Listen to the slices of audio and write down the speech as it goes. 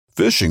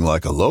Fishing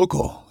like a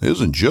local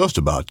isn't just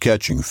about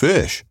catching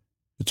fish.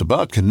 It's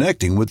about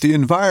connecting with the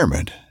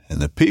environment and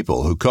the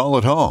people who call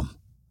it home.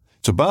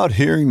 It's about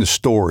hearing the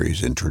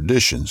stories and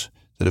traditions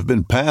that have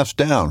been passed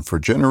down for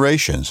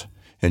generations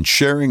and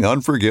sharing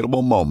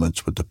unforgettable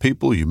moments with the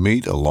people you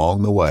meet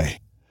along the way.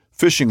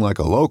 Fishing like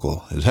a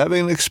local is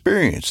having an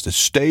experience that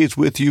stays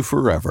with you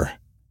forever.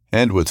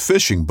 And with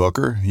Fishing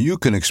Booker, you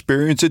can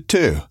experience it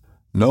too,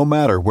 no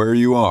matter where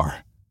you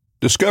are.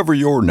 Discover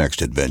your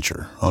next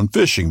adventure on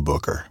Fishing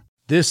Booker.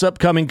 This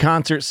upcoming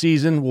concert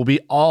season will be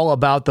all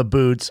about the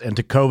boots, and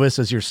Tecovas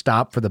is your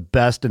stop for the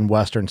best in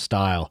Western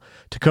style.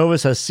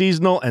 Tecovas has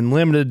seasonal and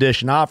limited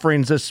edition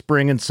offerings this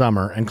spring and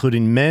summer,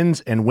 including men's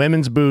and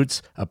women's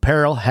boots,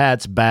 apparel,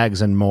 hats,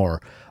 bags, and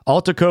more.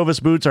 All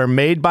Tecovas boots are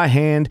made by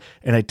hand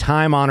in a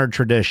time-honored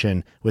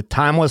tradition with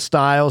timeless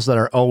styles that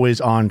are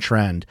always on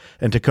trend.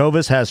 And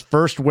Tecovas has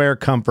first wear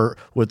comfort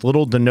with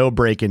little to no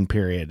break-in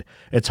period.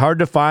 It's hard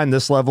to find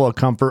this level of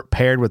comfort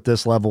paired with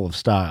this level of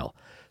style.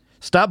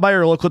 Stop by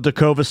your local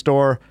Tecovas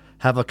store,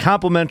 have a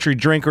complimentary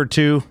drink or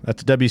two,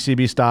 that's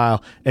WCB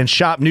style, and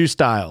shop new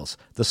styles.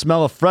 The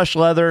smell of fresh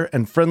leather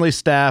and friendly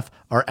staff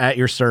are at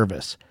your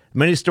service.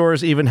 Many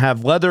stores even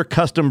have leather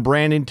custom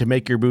branding to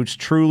make your boots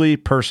truly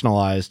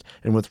personalized.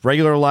 And with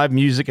regular live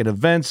music and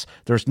events,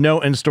 there's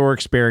no in-store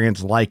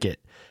experience like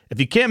it.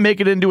 If you can't make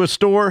it into a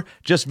store,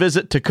 just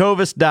visit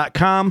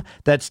tecovas.com.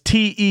 That's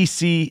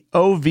TECOVAS.com.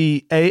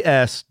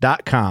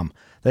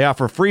 They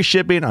offer free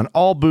shipping on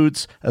all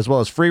boots, as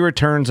well as free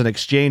returns and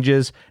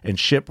exchanges, and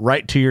ship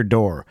right to your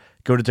door.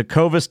 Go to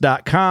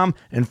tecovas.com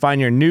and find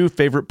your new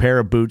favorite pair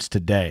of boots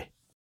today.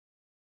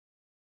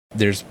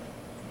 There's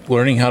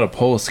learning how to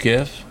pull a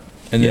skiff,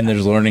 and then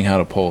there's learning how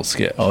to pull a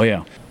skiff. Oh,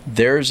 yeah.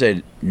 There's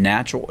a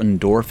natural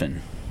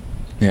endorphin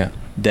Yeah.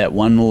 that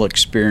one will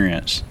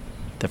experience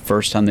the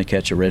first time they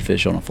catch a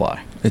redfish on a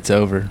fly. It's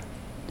over.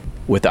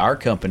 With our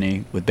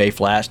company, with Bay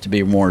Flats, to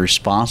be more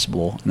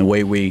responsible in the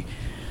way we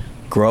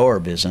grow our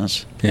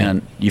business,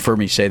 and you've heard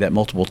me say that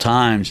multiple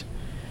times,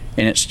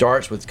 and it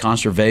starts with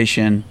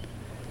conservation,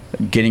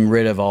 getting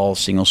rid of all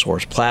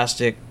single-source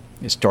plastic.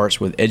 It starts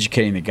with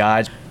educating the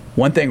guides.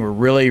 One thing we're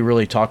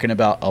really talking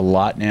about a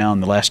lot now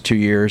in the last 2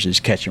 years is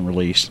catch and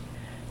release.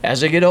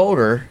 As I get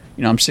older,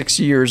 I'm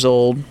 60 years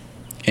old,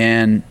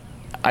 and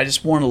I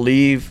just want to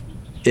leave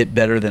it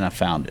better than I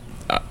found it.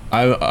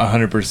 I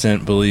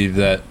 100% believe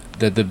that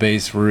the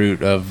base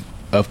root of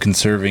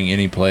conserving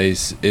any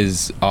place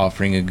is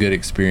offering a good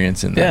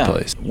experience in that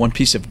place. One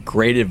piece of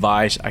great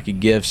advice I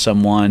could give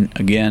someone,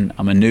 again,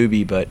 I'm a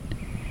newbie, but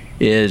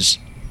is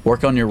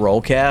work on your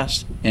roll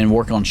cast and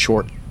work on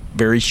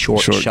very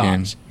short shots.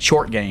 Game.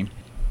 Short game.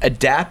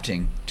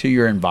 Adapting to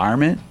your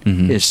environment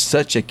is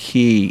such a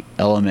key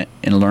element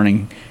in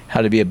learning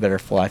how to be a better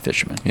fly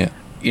fisherman. Yeah.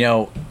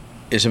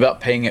 It's about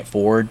paying it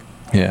forward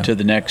to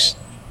the next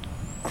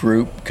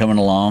group coming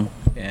along.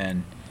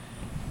 And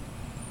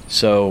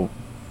so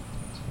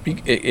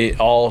it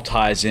all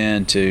ties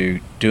into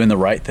doing the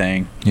right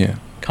thing. Yeah.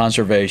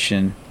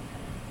 Conservation,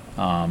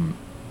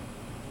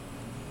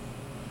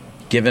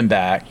 giving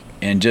back,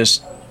 and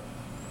just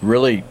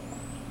really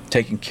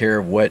taking care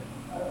of what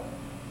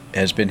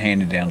has been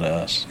handed down to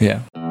us.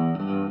 Yeah.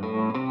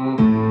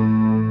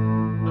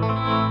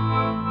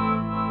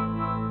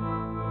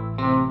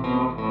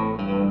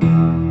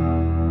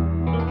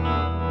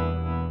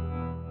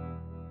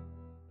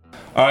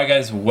 All right,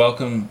 guys,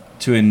 welcome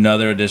to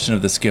another edition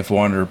of the Skiff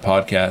Wanderer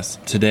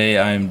podcast. Today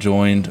I am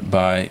joined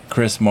by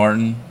Chris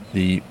Martin,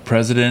 the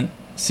president,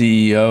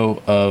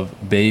 CEO of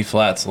Bay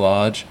Flats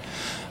Lodge.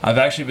 I've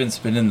actually been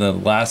spending the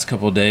last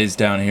couple of days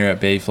down here at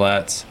Bay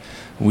Flats.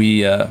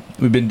 We've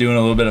been doing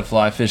a little bit of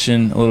fly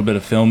fishing, a little bit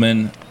of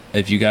filming.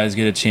 If you guys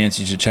get a chance,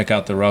 you should check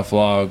out the rough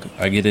log.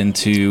 I get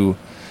into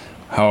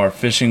how our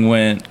fishing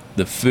went,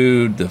 the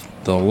food,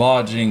 the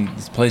lodging.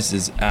 This place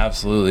is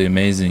absolutely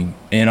amazing.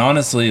 And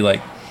honestly,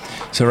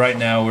 so right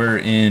now we're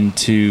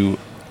into,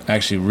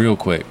 actually real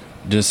quick,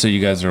 just so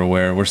you guys are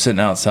aware, we're sitting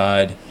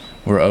outside,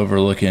 we're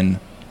overlooking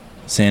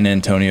San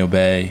Antonio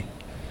Bay,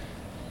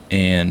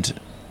 and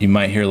you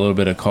might hear a little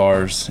bit of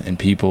cars and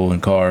people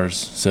and cars.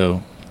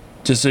 So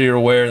just so you're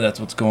aware, that's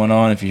what's going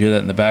on if you hear that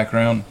in the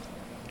background.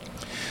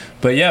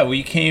 But yeah,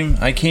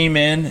 I came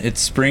in,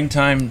 it's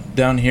springtime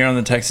down here on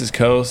the Texas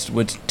coast,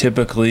 which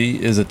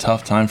typically is a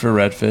tough time for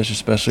redfish,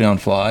 especially on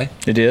fly.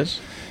 It is.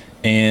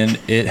 And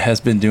it has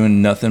been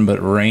doing nothing but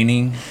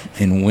raining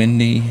and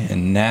windy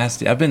and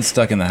nasty. I've been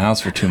stuck in the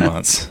house for 2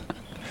 months.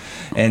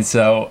 And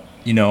so,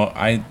 you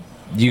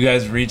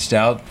guys reached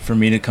out for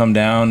me to come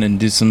down and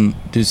do some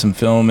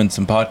film and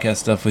some podcast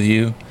stuff with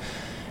you.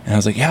 And I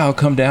was like, yeah, I'll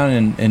come down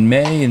in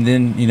May, and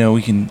then,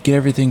 we can get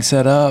everything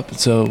set up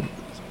so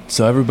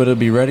everybody will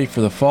be ready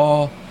for the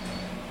fall.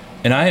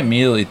 And I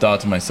immediately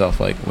thought to myself,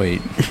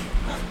 wait,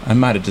 I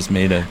might have just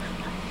made a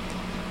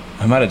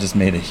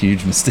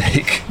huge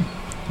mistake.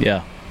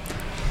 Yeah.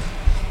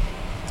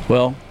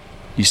 Well,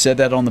 you said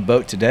that on the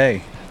boat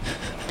today,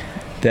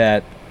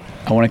 that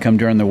I want to come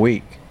during the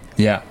week.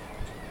 Yeah.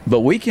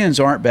 But weekends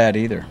aren't bad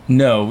either.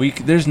 No,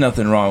 there's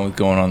nothing wrong with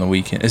going on the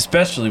weekend,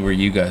 especially where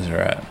you guys are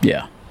at.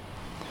 Yeah.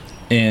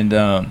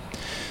 And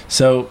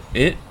so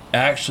it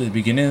actually, the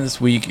beginning of this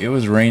week, it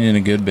was raining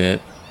a good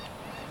bit.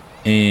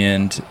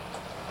 And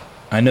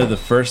I know the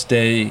first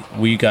day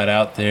we got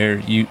out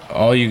there,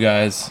 all you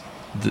guys,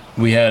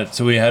 we had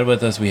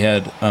with us, we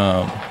had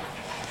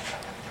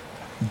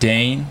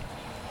Dane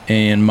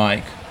and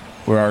Mike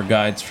were our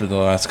guides for the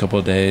last couple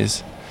of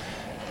days.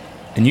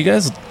 And you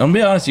guys, I'm gonna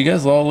be honest, you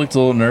guys all looked a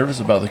little nervous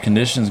about the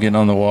conditions getting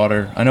on the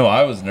water. I know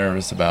I was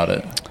nervous about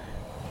it.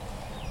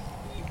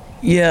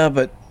 Yeah,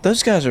 but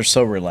those guys are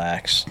so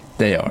relaxed.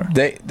 They are.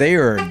 They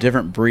are a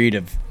different breed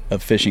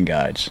of fishing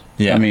guides.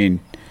 Yeah. I mean,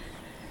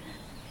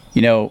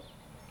 you know,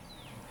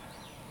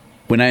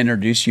 when I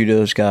introduced you to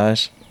those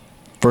guys,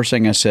 first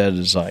thing I said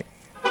is like,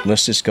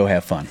 let's just go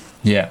have fun.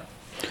 Yeah.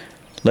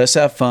 Let's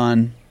have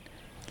fun.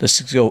 Let's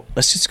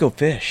just go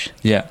fish.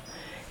 Yeah.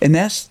 And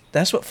that's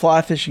what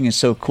fly fishing is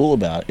so cool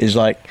about, is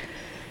like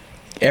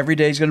every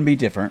day is going to be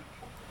different.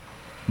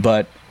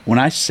 But when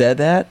I said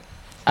that,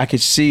 I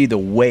could see the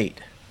weight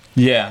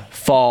Yeah.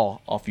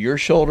 fall off your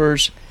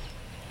shoulders,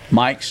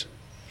 Mike's,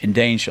 and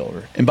Dane's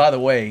shoulder. And by the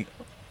way,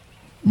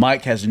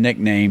 Mike has a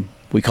nickname.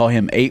 We call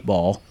him 8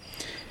 Ball.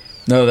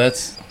 No,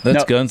 that's No.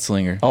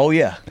 Gunslinger. Oh,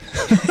 yeah.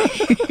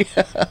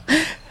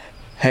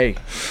 Hey,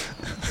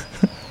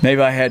 maybe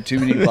I had too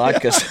many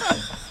vodkas.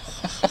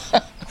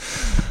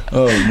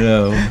 Oh,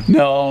 no.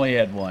 No, I only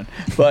had one.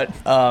 But,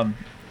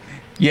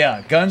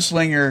 yeah,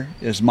 Gunslinger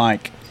is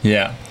Mike,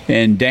 Yeah.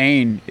 and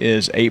Dane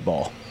is 8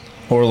 Ball.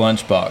 Or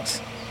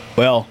Lunchbox.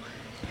 Well,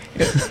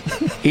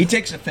 he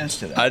takes offense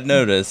to that I'd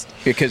noticed.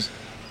 because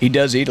he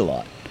does eat a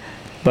lot.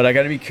 But I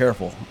got to be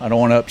careful. I don't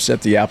want to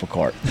upset the apple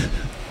cart.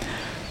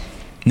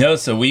 No,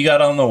 so we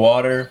got on the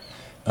water.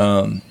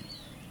 I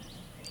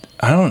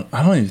don't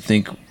even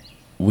think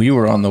we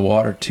were on the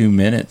water 2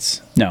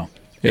 minutes. No.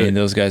 And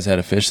those guys had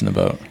a fish in the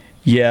boat.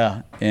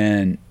 Yeah,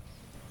 and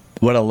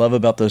what I love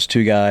about those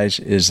two guys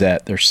is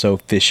that they're so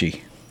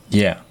fishy.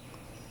 Yeah.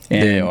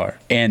 And, They are.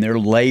 And they're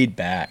laid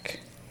back.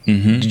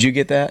 Mm-hmm. Did you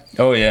get that?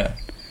 Oh yeah.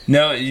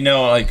 No,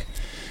 like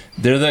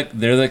they're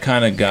the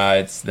kind of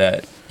guides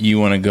that you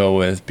want to go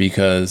with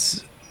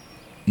because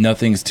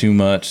nothing's too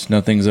much,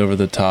 nothing's over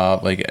the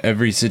top. Like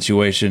every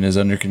situation is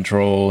under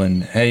control,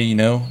 and hey,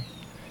 don't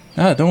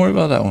worry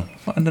about that one.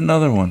 Find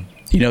another one.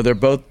 You know, they're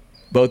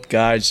both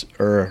guys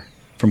are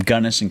from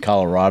Gunnison,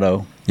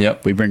 Colorado.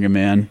 Yep. We bring them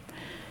in,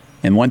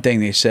 and one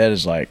thing they said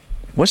is like,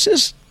 "What's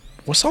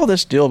all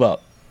this deal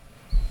about,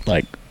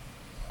 like,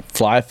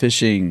 fly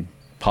fishing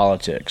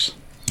politics?"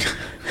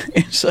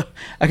 And so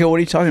I go, "What are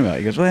you talking about?"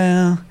 He goes,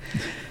 "Well,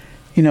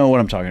 you know what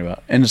I'm talking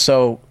about." And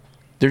so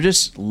they're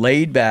just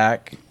laid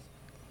back.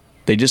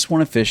 They just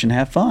want to fish and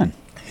have fun,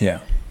 Yeah.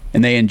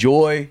 and they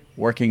enjoy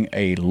working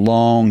a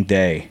long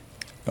day,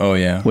 Oh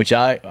yeah. which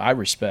I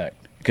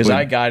respect because Well-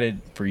 I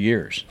guided for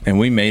years. And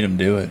we made them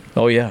do it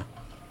Oh yeah.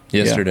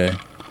 yesterday.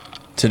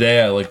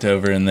 Today I looked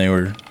over and they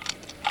were.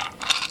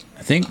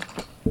 I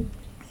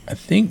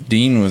think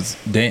Dean was.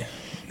 Now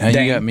you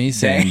Dane. got me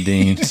saying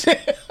Dean.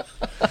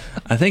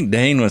 I think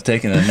Dane was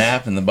taking a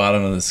nap in the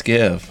bottom of the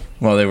skiff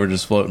while they were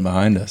just floating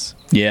behind us.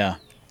 Yeah.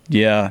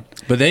 Yeah.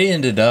 But they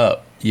ended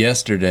up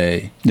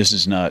yesterday. This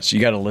is nuts. You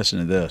got to listen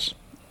to this.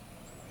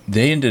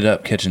 They ended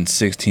up catching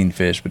 16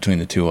 fish between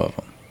the two of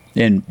them.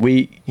 And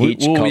we We-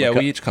 each well, caught yeah,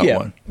 we each caught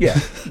one. Yeah.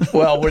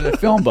 Well, we're the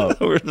film boat.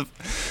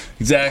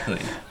 Exactly.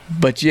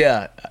 But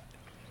yeah,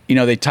 you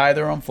know, they tie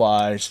their own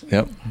flies,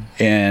 Yep.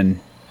 and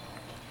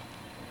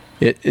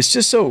it's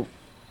just so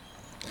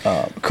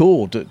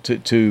cool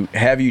to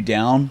have you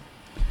down.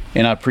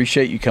 And I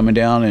appreciate you coming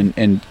down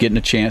and getting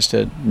a chance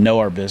to know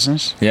our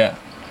business. Yeah.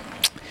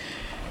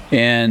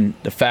 And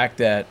the fact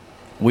that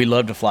we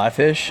love to fly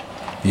fish.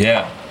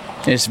 Yeah.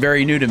 It's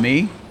very new to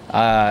me.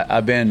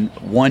 I've been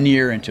 1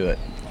 year into it.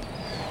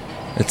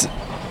 It's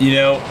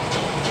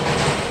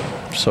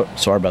So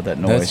sorry about that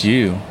noise. that's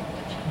you.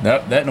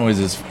 That noise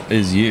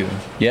is you.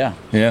 Yeah.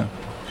 Yeah.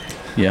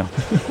 Yeah.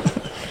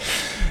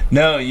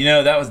 No,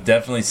 that was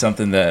definitely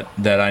something that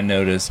I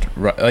noticed.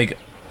 Like,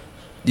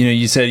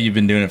 you said you've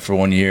been doing it for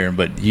 1 year,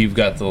 but you've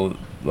got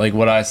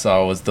what I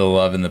saw was the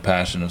love and the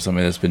passion of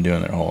somebody that's been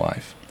doing their whole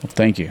life. Well,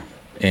 thank you.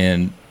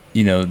 And,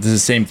 this is the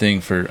same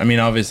thing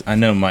obviously, I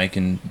know Mike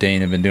and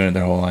Dane have been doing it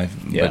their whole life,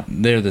 Yeah. but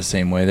they're the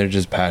same way. They're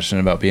just passionate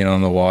about being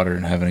on the water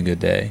and having a good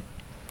day.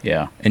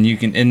 Yeah. And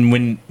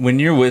when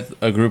you're with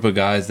a group of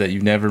guys that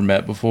you've never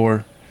met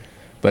before,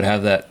 but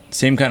have that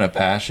same kind of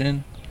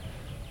passion,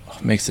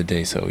 it makes the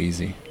day so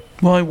easy.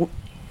 Well,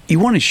 you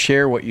want to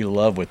share what you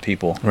love with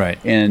people, Right.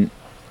 And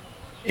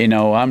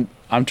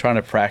I'm trying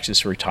to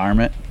practice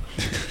retirement,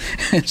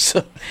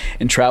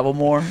 and travel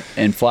more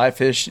and fly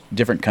fish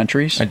different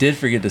countries. I did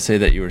forget to say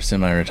that you were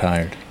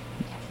semi-retired.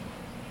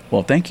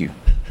 Well, thank you,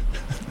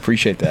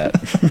 appreciate that.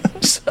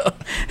 So,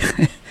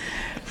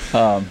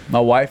 my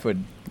wife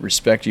would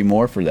respect you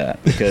more for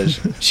that because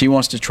she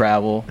wants to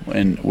travel,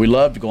 and we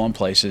love going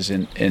places.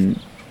 And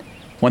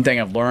one thing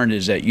I've learned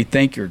is that you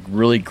think you're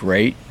really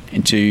great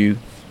until you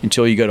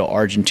go to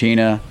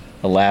Argentina,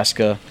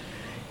 Alaska,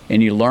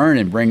 and you learn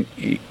and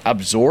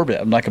absorb it.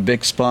 I'm like a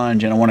big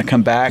sponge, and I want to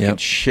come back Yep. and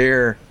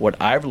share what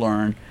I've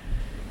learned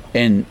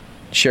and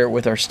share it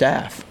with our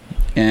staff.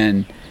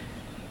 And,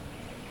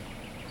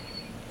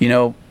 you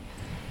know,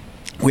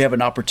 we have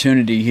an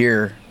opportunity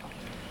here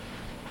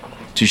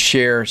to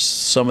share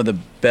some of the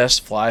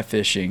best fly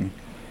fishing.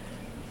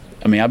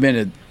 I mean, I've been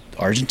to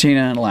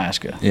Argentina and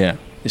Alaska. Yeah.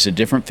 It's a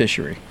different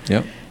fishery.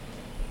 Yep.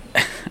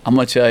 I'm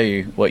going to tell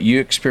you, what you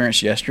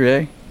experienced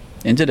yesterday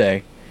and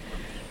today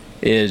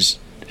is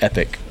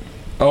epic.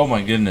 Oh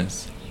my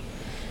goodness.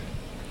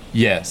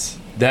 Yes.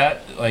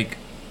 That, like,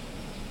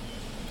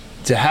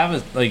 to have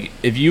a, like,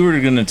 if you were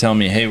going to tell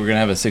me, hey, we're going to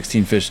have a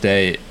 16 fish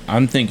day,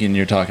 I'm thinking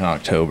you're talking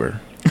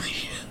October.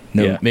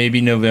 Yeah.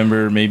 Maybe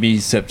November, maybe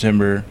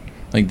September.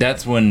 Like,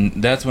 that's when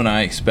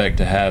I expect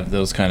to have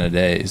those kind of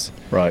days.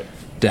 Right.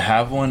 To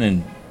have one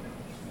in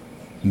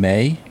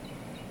May,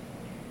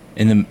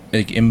 in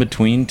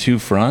between two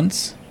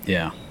fronts,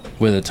 Yeah.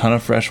 with a ton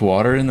of fresh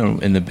water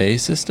in the bay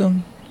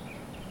system,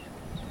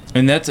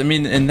 and that's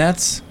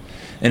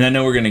I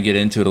know we're gonna get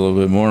into it a little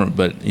bit more,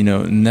 but you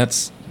know, and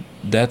that's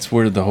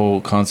where the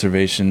whole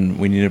conservation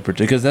we need to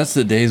protect, because that's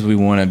the days we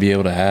want to be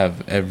able to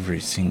have every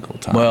single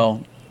time.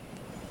 Well,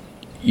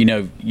 you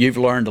know, you've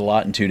learned a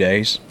lot in 2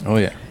 days. Oh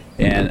yeah.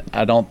 And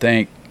I don't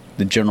think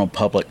the general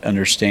public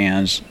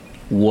understands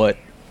what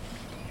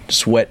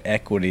sweat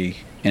equity,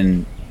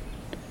 and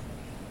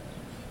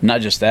not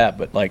just that,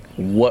 but like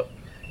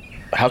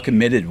how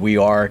committed we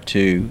are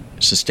to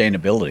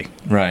sustainability.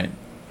 Right.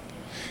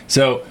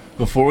 So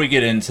before we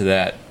get into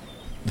that,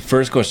 the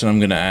first question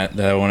that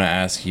I want to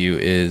ask you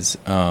is,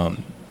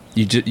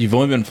 you've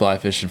only been fly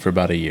fishing for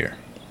about a year.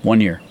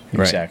 1 year,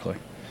 Right. exactly.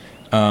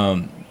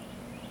 When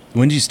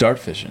did you start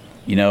fishing?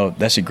 You know,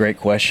 that's a great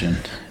question.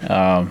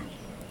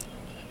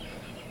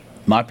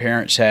 My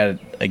parents had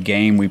a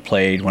game we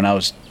played when I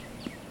was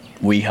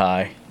wee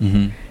high,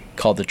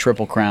 called the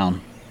Triple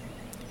Crown.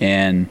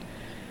 And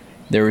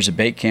there was a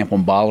bait camp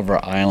on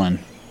Bolivar Island.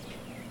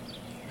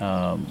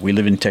 We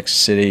live in Texas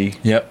City.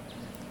 Yep.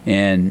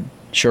 And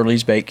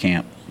Shirley's Bait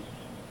Camp.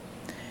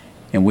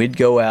 And we'd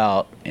go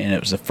out, and it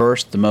was the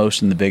first, the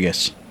most, and the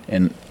biggest.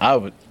 And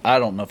I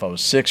don't know if I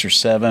was 6 or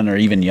 7 or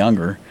even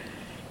younger.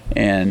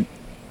 And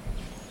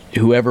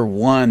whoever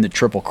won the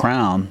Triple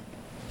Crown,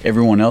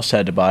 everyone else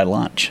had to buy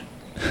lunch.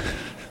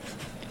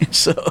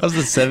 So How's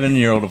the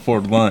 7-year-old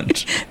afford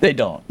lunch? they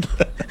don't.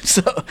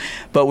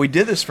 But we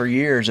did this for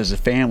years as a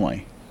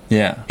family.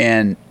 Yeah.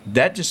 And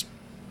that just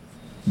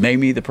made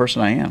me the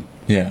person I am.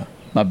 Yeah.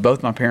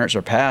 Both my parents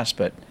are passed,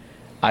 but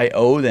I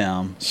owe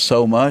them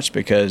so much,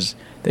 because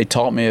they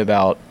taught me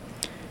about,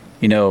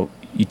 you know,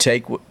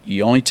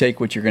 you only take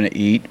what you're going to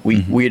eat.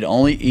 We'd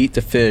only eat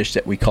the fish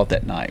that we caught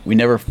that night. We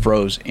never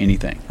froze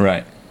anything.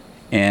 Right.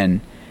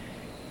 And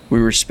we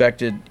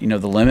respected, you know,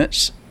 the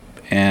limits,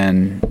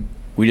 and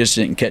we just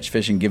didn't catch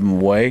fish and give them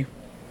away.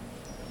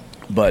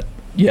 But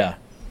yeah,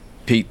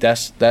 Pete,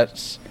 that's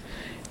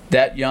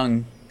that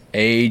young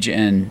age,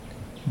 and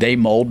they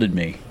molded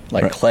me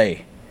like Right.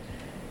 clay.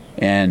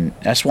 And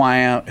that's why I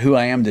am who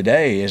I am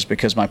today, is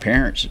because my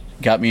parents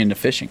got me into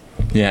fishing.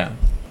 Yeah.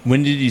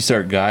 When did you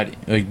start guiding?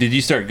 Like, did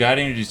you start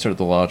guiding, or did you start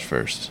the lodge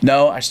first?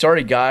 No, I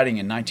started guiding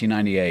in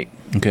 1998.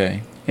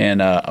 Okay.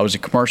 And I was a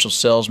commercial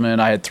salesman.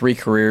 I had 3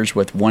 careers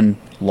with one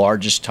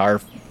largest tire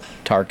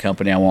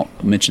company. I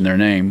won't mention their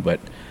name, but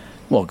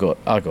I'll go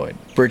ahead.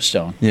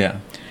 Bridgestone. Yeah.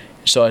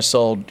 So I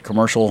sold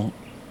commercial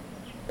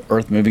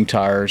earth-moving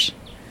tires,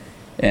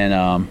 and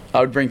I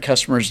would bring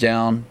customers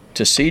down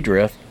to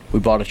Seadrift. We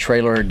bought a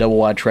trailer, a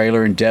double-wide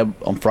trailer, and Deb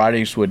on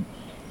Fridays would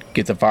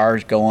get the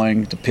fires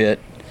going, the pit,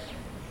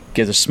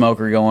 get the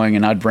smoker going,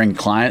 and I'd bring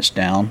clients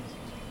down.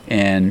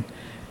 And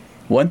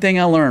one thing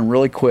I learned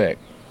really quick,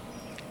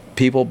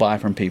 people buy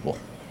from people.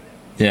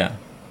 Yeah.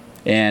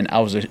 And I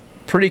was a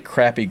pretty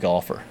crappy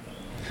golfer.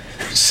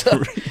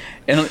 So,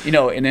 and you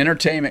know, in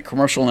entertainment,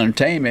 commercial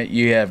entertainment,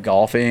 you have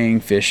golfing,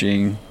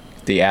 fishing,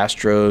 the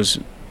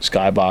Astros,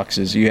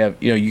 skyboxes.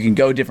 You can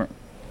go different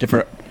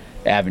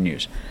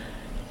avenues.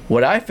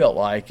 What I felt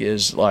like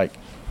is like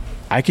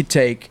I could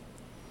take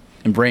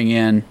and bring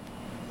in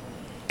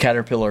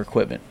Caterpillar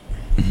equipment,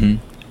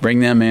 bring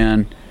them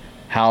in,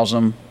 house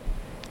them,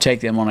 take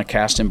them on a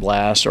cast and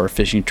blast or a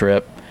fishing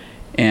trip,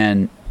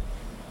 and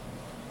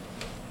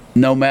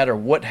no matter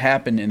what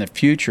happened in the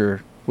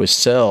future with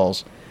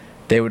sales,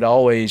 they would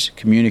always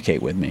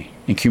communicate with me.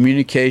 And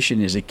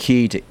communication is a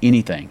key to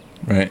anything.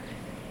 Right.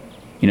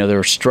 You know,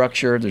 there's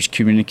structure, there's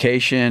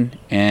communication,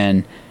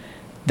 and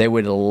they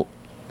would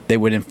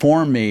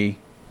inform me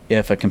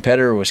if a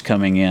competitor was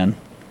coming in,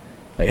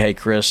 like, hey,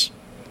 Chris.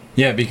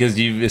 Yeah, because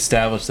you've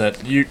established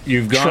that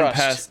you've gone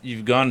Trust.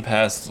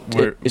 past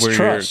where your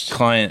trust.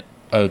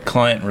 a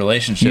client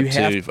relationship You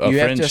to have a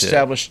friendship. have to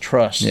establish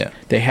trust. Yeah.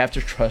 They have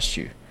to trust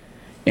you.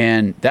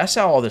 And that's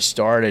how all this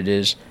started.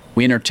 Is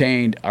we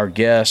entertained our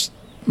guests,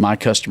 my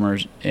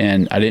customers,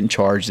 and I didn't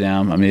charge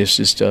them. I mean, it's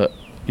just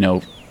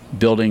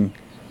building.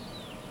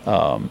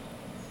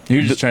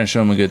 You're just trying to show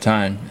them a good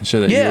time and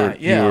show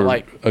that you were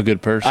like, a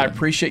good person. I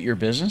appreciate your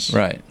business.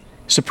 Right.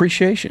 It's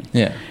appreciation.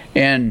 Yeah.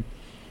 And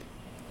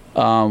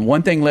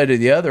one thing led to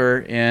the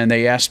other, and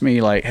they asked me,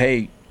 like,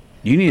 hey,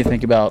 you need to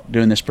think about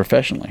doing this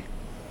professionally.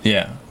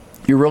 Yeah.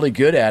 You're really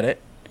good at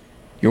it.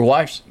 Your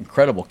wife's an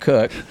incredible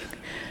cook.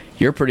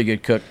 You're a pretty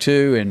good cook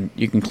too, and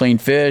you can clean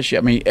fish. I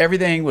mean,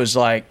 everything was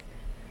like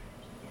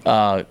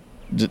the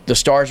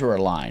stars were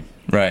aligned.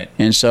 Right.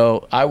 And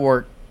so I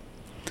worked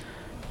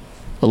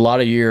a lot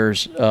of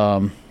years,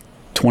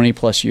 20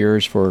 plus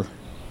years for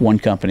one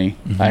company.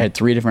 I had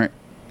I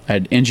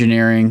had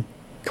engineering,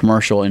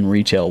 commercial, and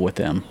retail with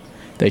them.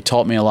 They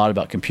taught me a lot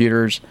about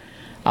computers.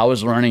 I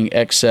was learning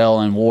Excel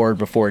and Word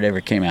before it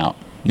ever came out.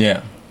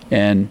 Yeah.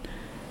 And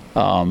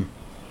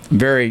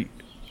very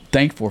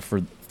thankful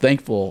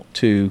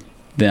to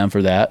them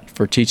for that,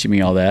 for teaching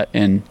me all that,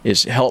 and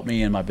it's helped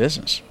me in my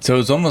business. So it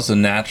was almost a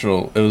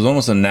natural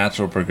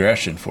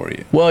progression for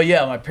you. Well,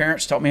 yeah, my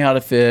parents taught me how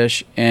to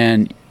fish,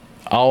 and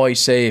I always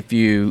say if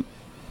you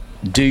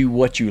do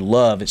what you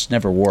love, it's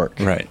never work.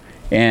 Right.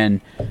 And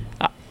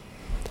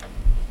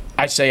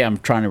I say I'm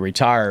trying to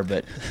retire,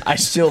 but I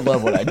still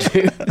love what I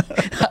do.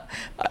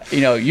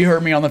 You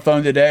heard me on the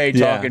phone today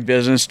talking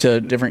business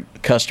to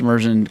different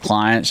customers and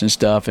clients and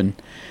stuff, and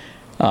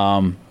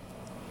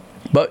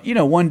but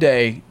one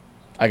day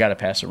I got to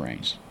pass the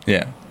reins.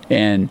 Yeah.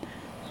 And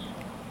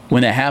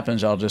when that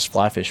happens, I'll just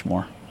fly fish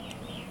more.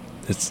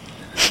 It's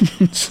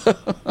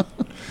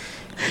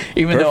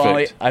even though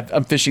perfect.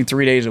 I'm fishing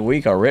 3 days a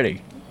week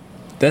already.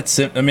 that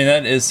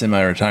is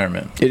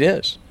semi-retirement. It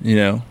is.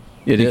 You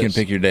It can is.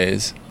 pick your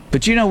days.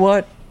 But you know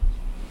what?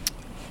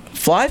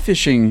 Fly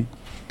fishing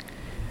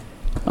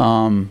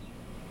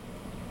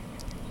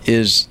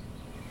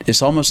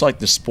it's almost like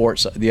the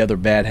sports, the other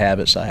bad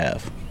habits I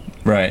have.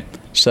 Right.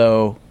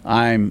 So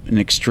I'm an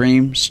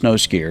extreme snow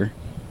skier,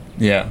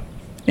 Yeah.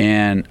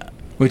 and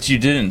Which you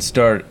didn't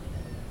start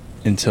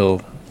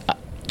until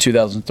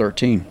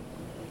 2013.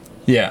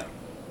 yeah.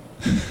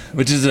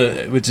 which is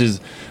a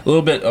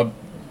little bit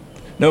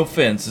no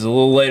offense, is a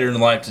little later in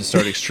life to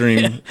start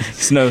extreme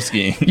snow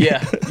skiing.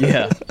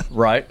 Yeah,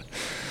 right.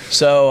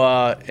 So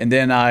and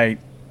then I'm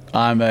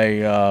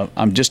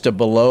just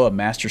below a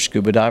master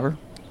scuba diver.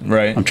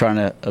 Right. I'm trying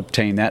to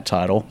obtain that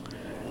title,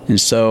 and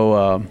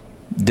so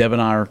Deb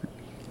and I are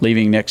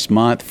leaving next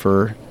month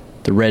for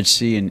the Red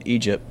Sea in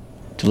Egypt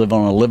to live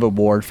on a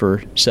liveaboard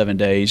for 7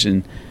 days,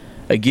 and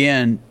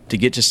again to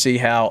get to see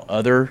how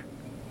other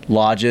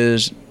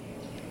lodges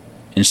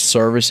and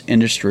service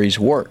industries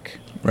work.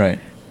 Right.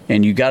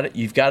 And you've got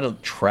to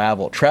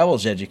travel. Travel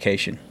is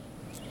education.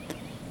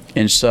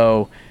 And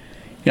so,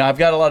 I've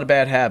got a lot of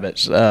bad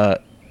habits.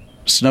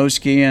 Snow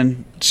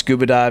skiing,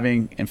 scuba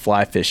diving, and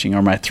fly fishing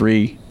are my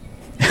three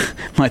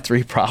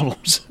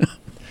problems.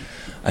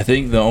 I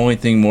think the only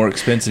thing more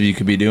expensive you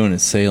could be doing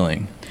is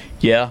sailing.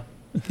 Yeah,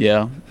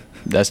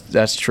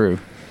 that's true.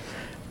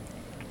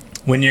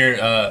 When you're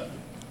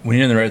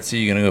in the Red Sea,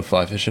 you gonna go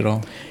fly fish at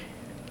all?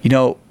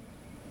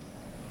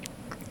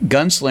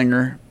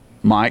 Gunslinger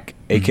Mike,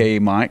 aka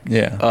Mike.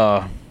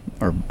 Yeah.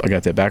 Or I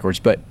got that backwards,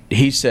 but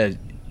he said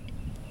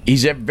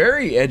he's a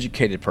very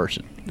educated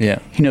person. Yeah.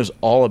 He knows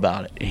all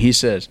about it. He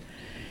says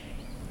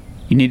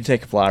you need to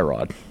take a fly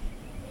rod.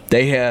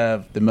 They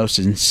have the most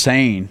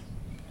insane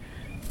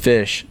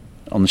fish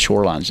on the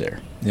shorelines there.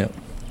 Yep.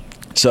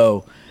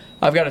 So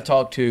I've got to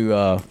talk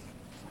to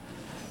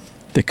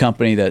the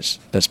company that's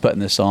putting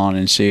this on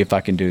and see if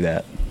I can do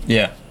that.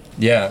 Yeah.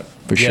 Yeah.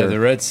 For sure. The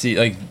Red Sea,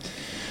 I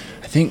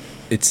think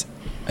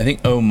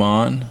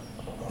Oman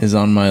is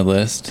on my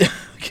list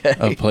Okay.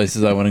 of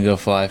places I want to go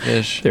fly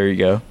fish. There you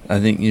go. I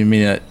think you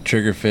mean at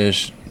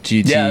triggerfish,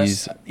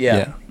 GTs.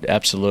 Yeah,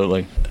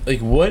 absolutely. Like,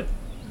 what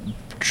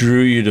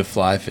drew you to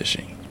fly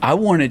fishing? I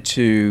wanted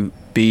to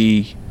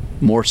be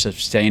more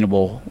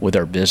sustainable with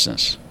our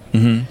business.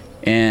 Mm-hmm.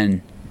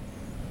 And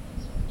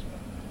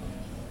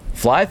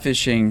fly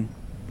fishing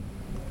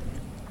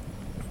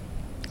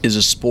is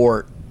a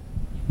sport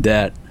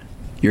that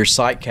you're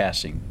sight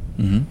casting.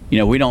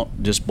 Mm-hmm. We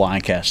don't just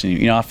blind cast.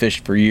 I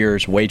fished for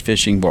years, wade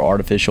fishing, but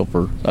artificial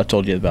I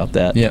told you about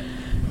that. Yeah.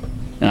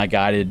 And I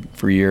guided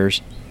for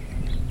years.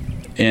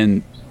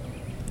 And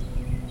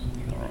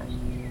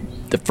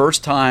the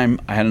first time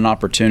I had an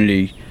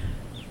opportunity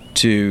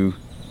to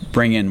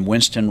bring in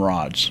Winston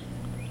rods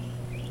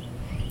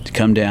to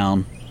come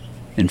down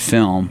and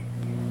film,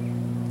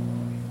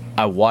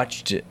 I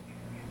watched it.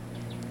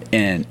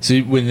 And So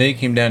when they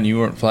came down, you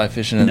weren't fly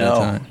fishing at that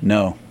time?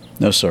 No,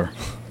 sir.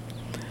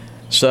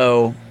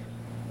 So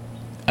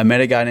I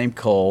met a guy named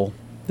Cole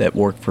that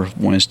worked for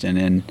Winston,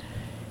 and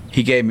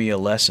he gave me a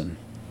lesson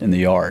in the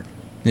yard,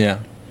 Yeah.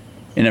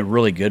 and a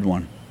really good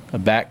one. A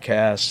back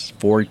cast,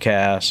 forward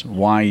cast,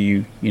 why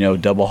you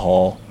double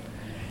haul.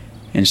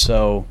 And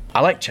so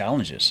I like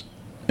challenges.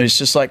 It's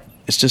just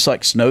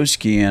like snow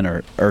skiing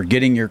or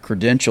getting your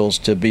credentials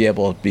to be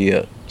able to be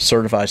a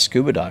certified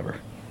scuba diver.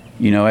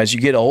 As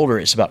you get older,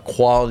 it's about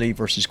quality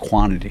versus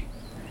quantity.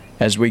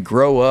 As we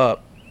grow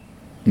up,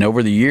 and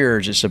over the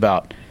years, it's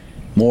about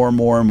more,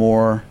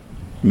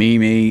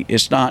 me.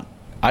 It's not,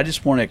 I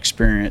just want to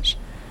experience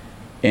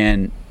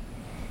and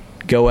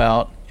go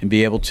out and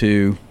be able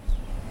to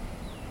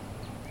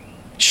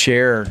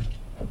share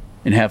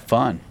and have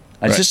fun.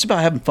 It's Right. just about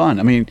having fun.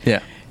 I mean,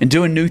 Yeah. and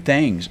doing new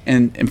things.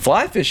 And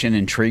fly fishing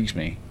intrigues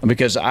me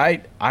because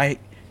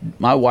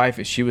my wife,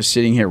 if she was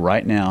sitting here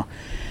right now,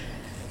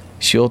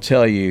 she'll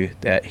tell you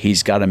that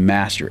he's got to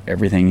master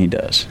everything he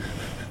does,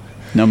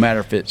 no matter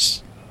if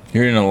it's.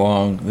 This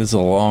is a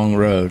long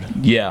road.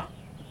 Yeah.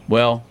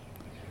 Well,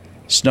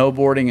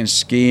 snowboarding and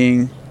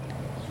skiing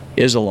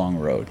is a long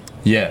road.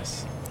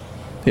 Yes.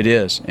 It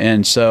is.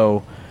 And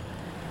so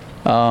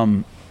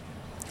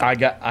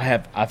I've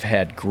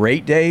had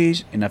great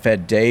days, and I've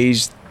had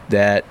days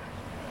that,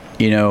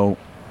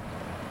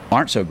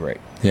 aren't so great.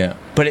 Yeah.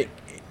 But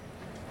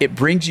it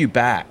brings you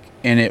back,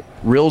 and it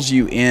reels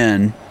you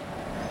in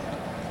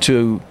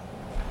to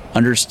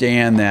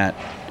understand that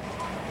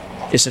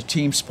it's a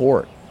team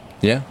sport.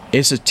 Yeah.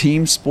 It's a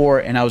team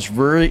sport, and I was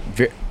very,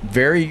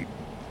 very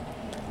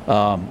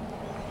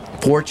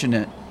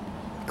fortunate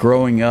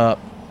growing up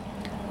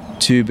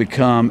to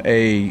become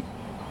a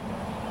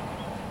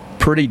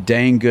pretty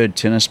dang good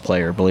tennis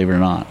player, believe it or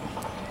not.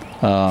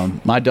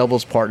 My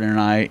doubles partner and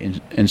I,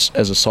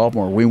 as a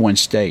sophomore, we won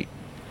state.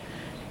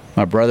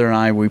 My brother and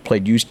I, we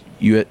played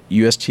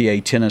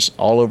USTA tennis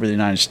all over the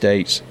United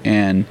States,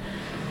 and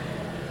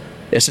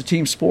it's a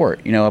team sport.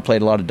 I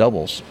played a lot of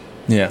doubles.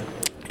 Yeah.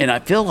 And I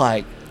feel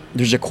like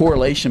there's a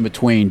correlation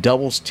between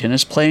doubles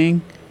tennis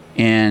playing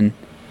and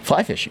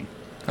fly fishing.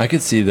 I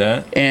could see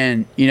that.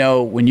 And,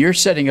 when you're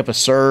setting up a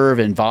serve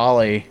and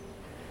volley,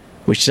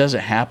 which doesn't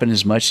happen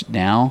as much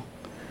now,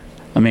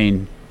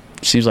 it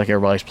seems like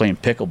everybody's playing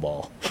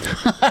pickleball.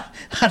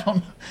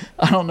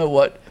 I don't know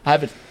what. I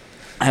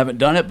haven't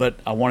done it, but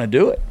I want to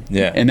do it.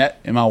 Yeah.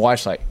 And my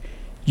wife's like,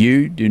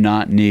 you do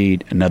not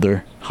need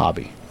another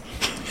hobby.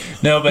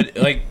 No, but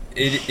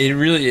it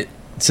really.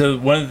 So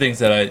one of the things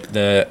that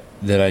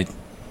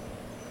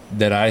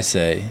I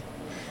say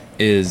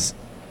is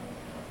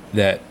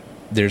that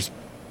there's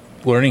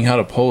learning how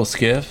to pull a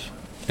skiff,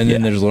 and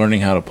then there's learning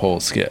how to pull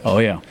a skiff. Oh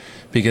yeah.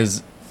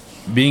 Because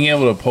being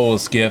able to pull a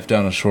skiff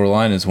down a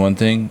shoreline is one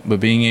thing, but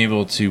being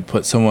able to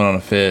put someone on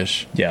a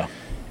fish,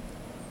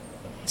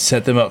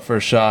 set them up for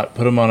a shot,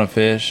 put them on a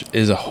fish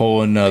is a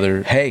whole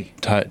another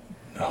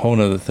whole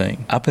nother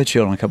thing. I put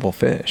you on a couple of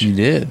fish. You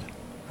did.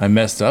 I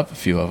messed up a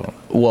few of them.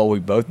 Well, we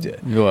both did.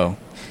 Well,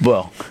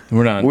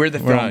 we're the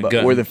film.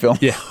 We're the film.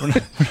 Yeah, we're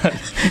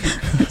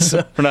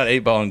not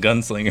 8-ball and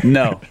gunslinger.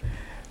 No,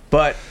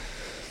 but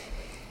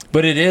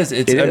it is.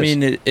 It's. It is. I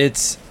mean,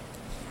 it's.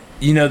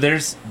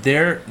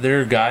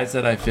 There are guys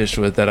that I fish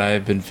with that I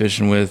have been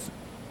fishing with.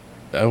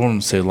 I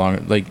won't say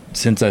longer,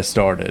 since I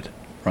started.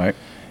 Right.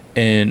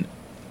 And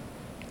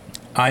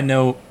I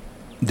know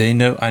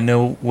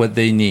what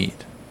they need,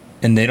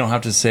 and they don't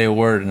have to say a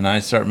word. And I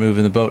start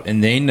moving the boat,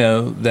 and they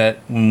know that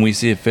when we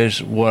see a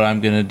fish, what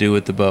I'm gonna do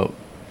with the boat,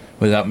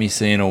 without me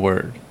saying a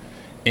word.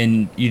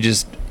 And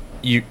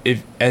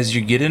as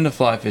you get into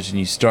fly fishing,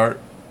 you start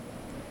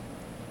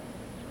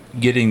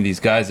getting these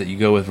guys that you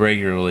go with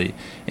regularly,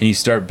 and you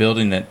start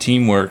building that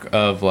teamwork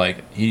of I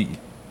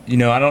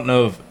don't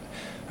know if.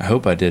 I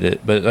hope I did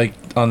it, but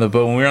on the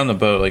boat, when we were on the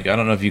boat, I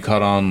don't know if you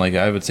caught on,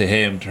 I would say,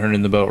 hey, I'm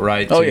turning the boat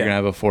right, so you're gonna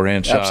have a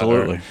forehand shot.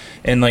 Absolutely.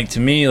 And to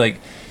me,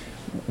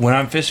 when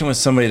I'm fishing with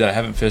somebody that I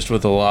haven't fished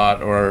with a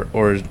lot,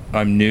 or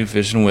I'm new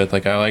fishing with,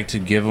 I like to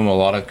give them a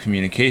lot of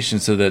communication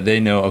so that they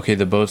know, okay,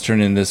 the boat's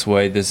turning this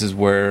way, this is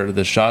where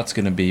the shot's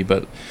gonna be.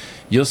 But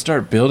you'll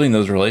start building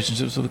those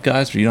relationships with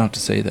guys where you don't have to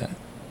say that.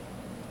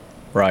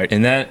 Right.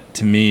 And that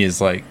to me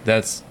is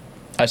that's.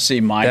 I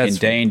see Mike and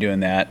Dane doing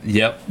that.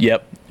 Yep.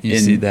 You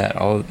and, see that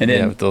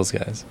with those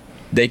guys.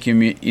 They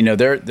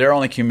their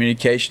only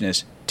communication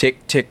is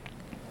tick tick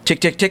tick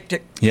tick tick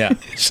tick. Yeah.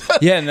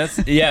 Yeah, and that's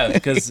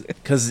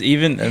because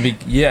even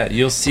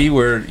you'll see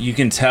where you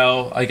can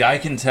tell. I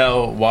can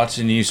tell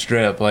watching you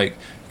strip.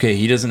 Okay,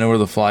 he doesn't know where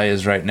the fly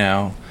is right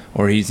now,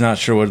 or he's not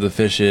sure where the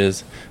fish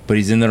is, but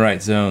he's in the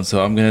right zone.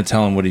 So I'm gonna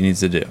tell him what he needs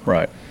to do.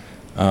 Right.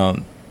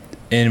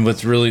 And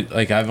what's really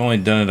I've only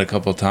done it a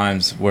couple of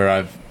times where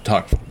I've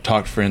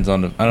talked friends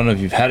on I don't know if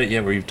you've had it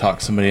yet where you've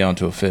talked somebody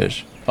onto a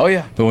fish. Oh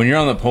yeah. But when you're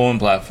on the pulling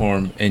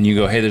platform and you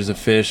go, hey, there's a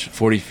fish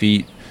 40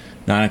 feet,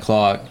 9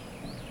 o'clock,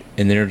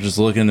 and they're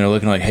looking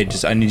like, hey,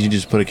 I need you to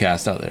just put a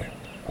cast out there.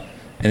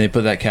 And they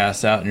put that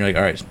cast out, and you're like,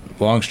 all right,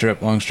 long strip,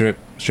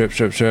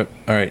 strip.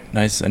 All right,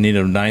 nice. I need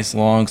a nice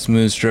long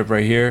smooth strip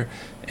right here.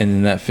 And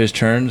then that fish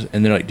turns,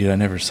 and they're like, dude, I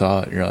never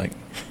saw it. And you're like,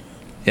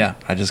 yeah,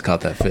 I just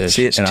caught that fish.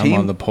 See, I'm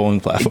on the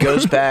pulling platform. It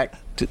goes back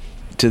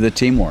to the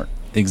teamwork.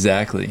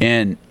 Exactly.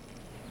 And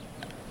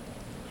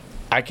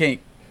I can't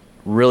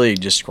really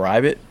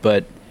describe it,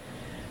 but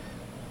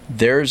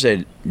there's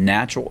a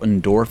natural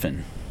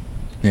endorphin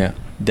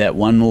that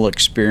one will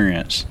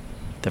experience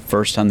the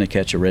first time they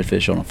catch a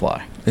redfish on a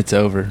fly. It's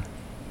over.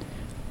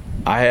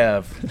 I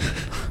have.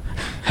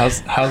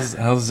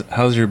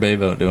 How's your bay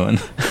boat doing?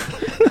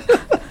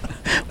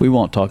 We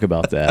won't talk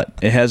about that.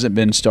 It hasn't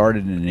been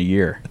started in a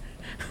year.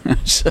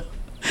 So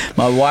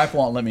my wife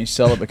won't let me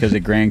sell it because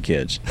of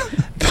grandkids.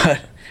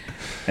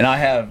 And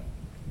I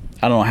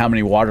don't know how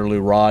many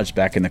Waterloo rods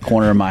back in the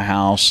corner of my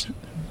house.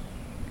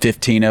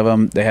 15 of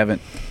them.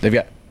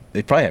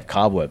 They probably have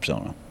cobwebs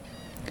on them.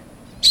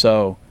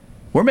 So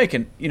we're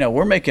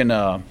making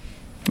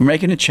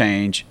a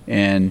change,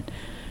 and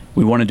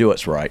we want to do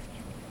what's right.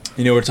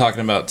 You know, we're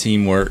talking about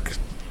teamwork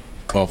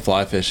while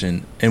fly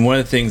fishing, and one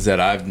of the things that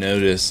I've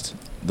noticed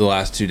the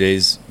last 2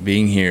 days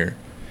being here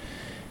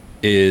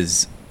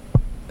is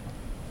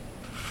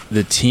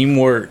the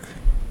teamwork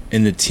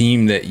and the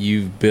team that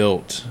you've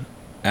built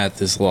at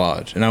this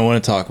lodge. And I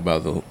want to talk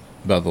about the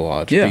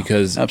lodge,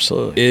 because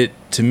absolutely, it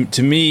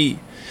to me.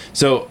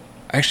 So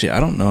actually, I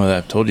don't know that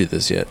I've told you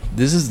this yet.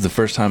 This is the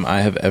first time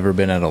I have ever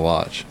been at a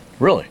lodge.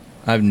 Really?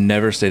 I've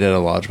never stayed at a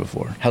lodge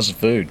before. How's the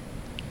food?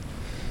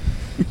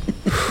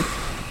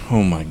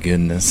 Oh my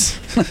goodness.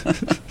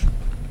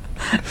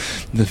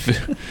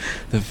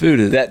 The food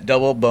is that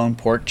double bone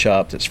pork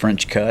chop that's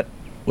French cut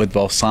with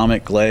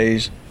balsamic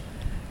glaze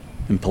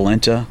and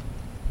polenta.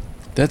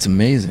 That's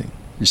amazing.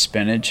 And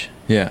spinach.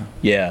 Yeah.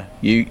 Yeah.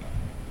 You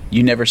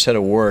never said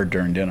a word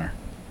during dinner.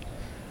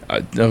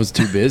 I was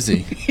too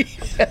busy.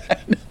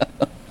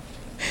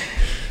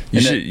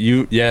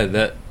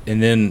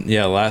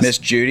 Last Miss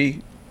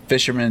Judy,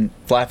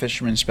 fly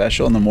fisherman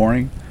special in the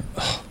morning.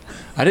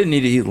 I didn't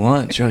need to eat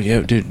lunch. Oh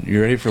yeah, dude,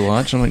 you ready for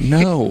lunch? I'm like,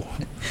 no.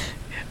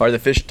 Or the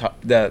fish,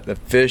 the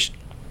fish,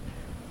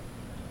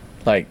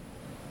 like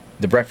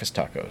the breakfast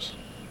tacos.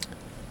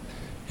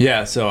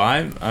 Yeah, so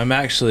I'm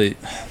actually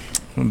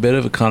a bit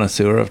of a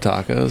connoisseur of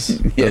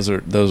tacos. Yeah.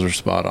 Those are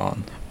spot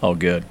on. Oh,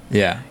 good.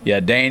 Yeah. Yeah,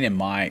 Dane and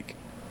Mike.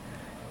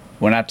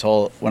 When I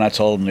told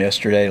them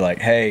yesterday, like,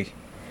 hey,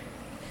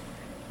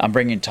 I'm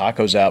bringing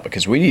tacos out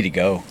because we need to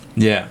go.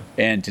 Yeah.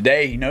 And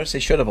today, you notice they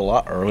showed up a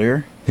lot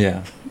earlier.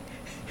 Yeah.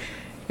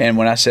 And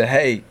when I said,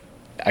 hey,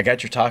 I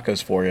got your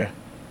tacos for you,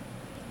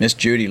 Miss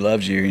Judy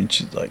loves you, and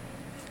she's like,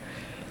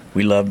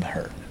 we love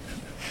her.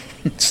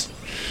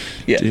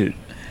 Yeah. Dude,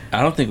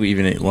 I don't think we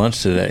even ate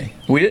lunch today.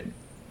 We didn't.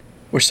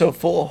 We're so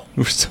full.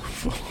 We're so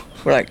full.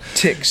 We're like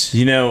ticks.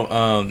 You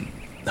know,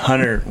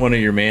 Hunter, one of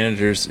your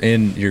managers,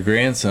 and your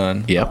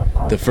grandson.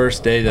 Yep. The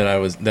first day that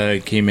I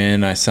came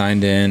in, I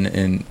signed in,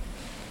 and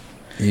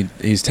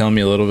he's telling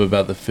me a little bit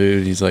about the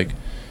food. He's like,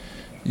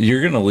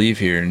 "You're gonna leave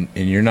here, and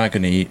you're not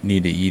gonna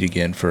need to eat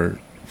again for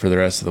the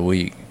rest of the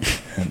week."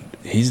 And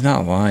he's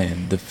not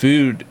lying. The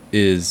food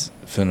is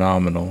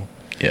phenomenal.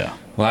 Yeah.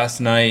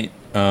 Last night,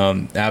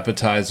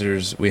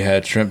 appetizers, we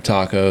had shrimp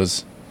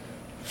tacos,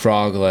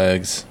 frog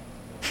legs.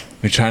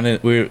 Hunter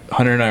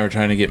and I were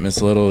trying to get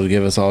Miss Little to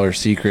give us all her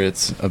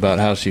secrets about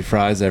how she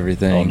fries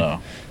everything. Oh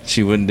no,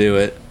 she wouldn't do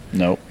it.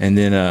 Nope. And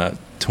then a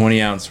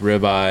 20-ounce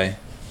ribeye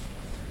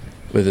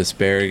with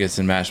asparagus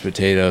and mashed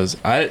potatoes.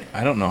 I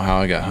don't know how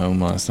I got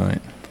home last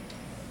night.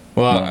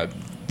 Well, no.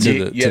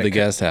 to the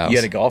guest house. You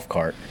had a golf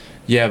cart.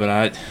 Yeah, but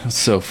I was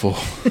so full,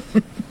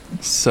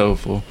 so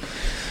full.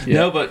 Yeah.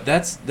 No, but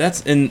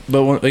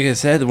like I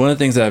said, one of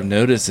the things that I've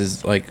noticed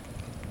is like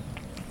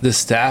the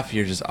staff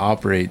here just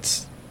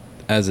operates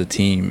as a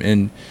team,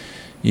 and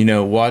you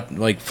know what,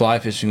 like fly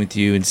fishing with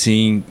you and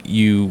seeing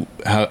you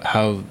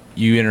how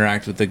you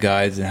interact with the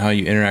guides and how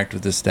you interact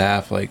with the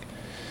staff. Like,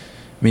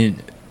 I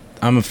mean,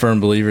 I'm a firm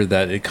believer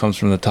that it comes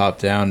from the top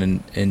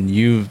down, and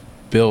you've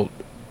built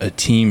a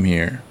team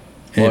here,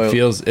 and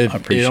well,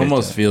 it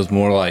almost feels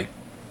more like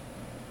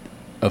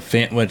a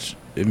which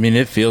I mean,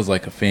 it feels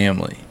like a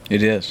family.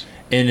 It is,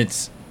 and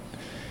it's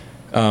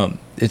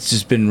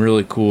just been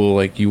really cool.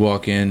 Like, you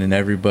walk in and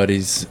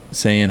everybody's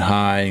saying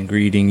hi and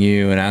greeting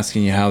you and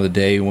asking you how the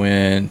day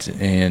went,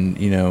 and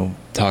you know,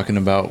 talking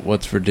about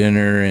what's for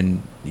dinner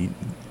and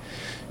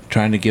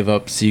trying to give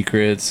up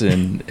secrets,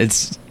 and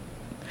it's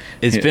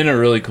been a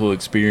really cool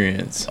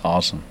experience.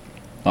 Awesome.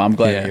 Well, I'm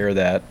glad to hear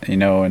that. You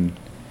know, and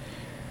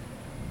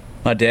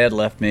my dad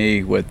left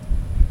me with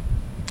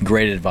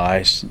great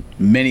advice,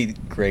 many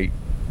great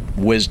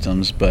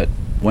wisdoms, but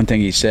one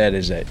thing he said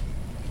is that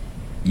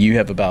you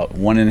have about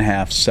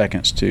 1.5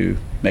 seconds to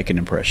make an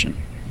impression.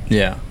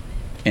 Yeah.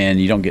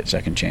 And you don't get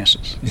second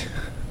chances.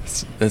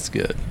 That's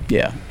good.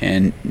 Yeah.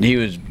 And he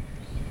was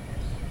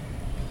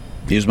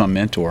my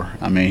mentor.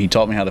 I mean, he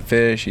taught me how to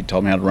fish. He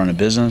taught me how to run a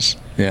business.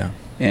 Yeah.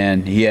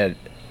 And I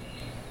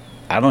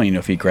don't even know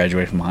if he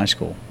graduated from high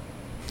school,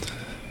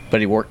 but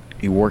he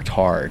worked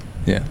hard.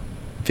 Yeah.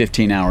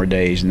 15-hour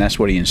days, and that's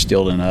what he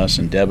instilled in us.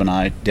 And Deb and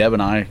I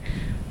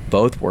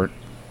both worked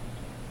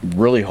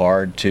really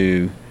hard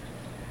to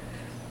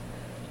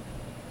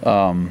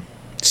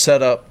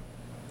set up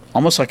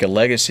almost like a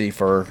legacy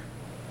for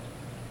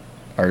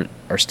our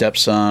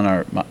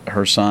stepson,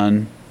 her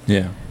son,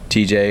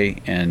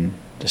 TJ, and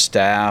the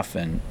staff.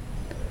 And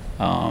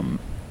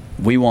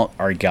we want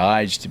our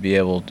guides to be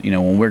able to, you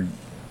know, when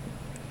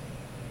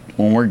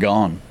we're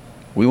gone,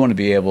 we want to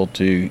be able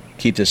to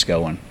keep this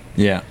going.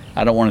 Yeah.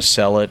 I don't want to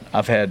sell it.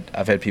 I've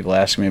had people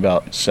ask me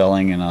about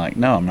selling, and I'm like,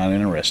 no, I'm not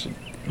interested.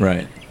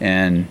 Right.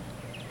 And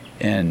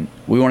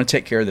we want to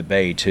take care of the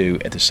bay too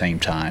at the same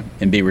time,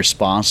 and be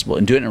responsible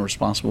and do it in a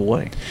responsible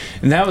way.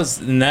 And that was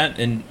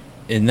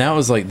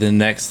like the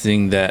next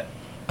thing that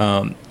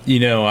you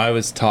know, I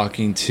was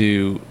talking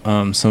to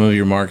some of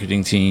your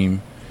marketing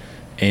team,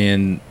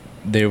 and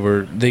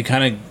they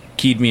kind of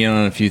keyed me in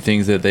on a few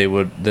things that they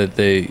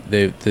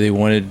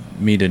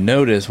wanted me to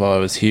notice while I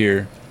was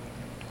here,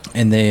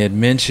 and they had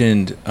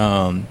mentioned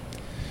the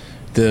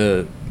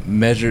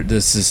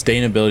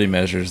sustainability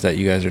measures that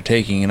you guys are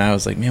taking, and I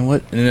was like, man,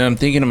 what? And I'm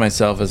thinking to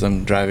myself as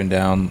I'm driving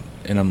down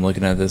and I'm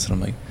looking at this, and I'm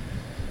like,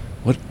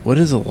 what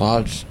does a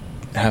lodge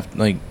have,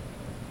 like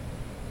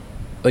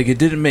it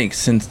didn't make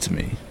sense to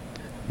me,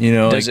 you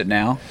know? Does it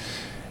now?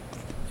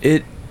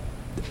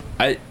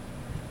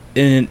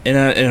 And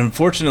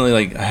unfortunately,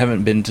 like, I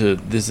haven't been to,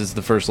 this is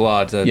the first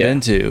lodge that I've been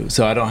to,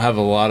 so I don't have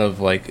a lot of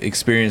like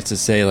experience to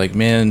say like,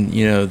 man,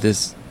 you know,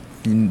 this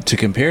to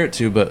compare it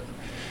to. But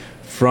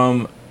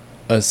from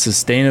a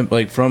sustainable,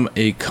 like from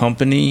a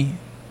company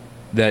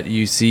that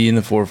you see in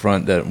the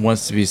forefront that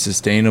wants to be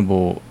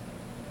sustainable,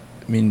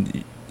 I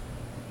mean,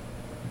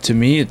 to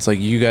me, it's like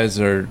you guys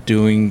are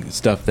doing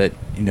stuff that,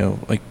 you know,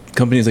 like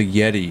companies like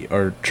Yeti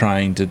are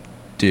trying to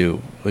do.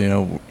 You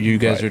know, you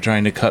guys are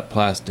trying to cut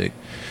plastic.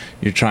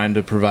 You're trying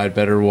to provide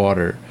better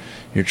water.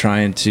 You're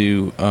trying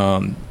to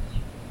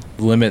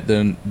limit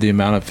the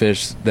amount of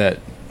fish that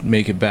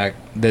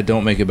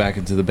don't make it back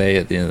into the bay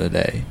at the end of the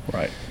day.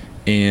 Right.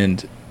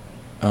 And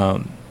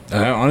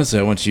honestly,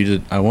 I want you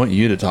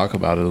to talk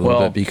about it a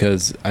little bit,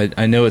 because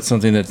I know it's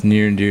something that's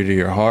near and dear to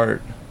your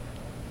heart.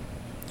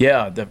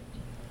 Yeah,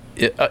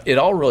 it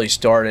all really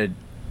started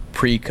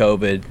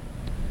pre-COVID.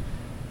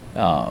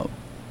 The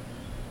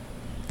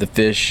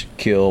fish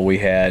kill we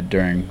had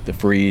during the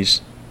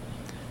freeze,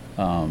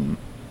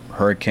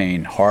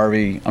 Hurricane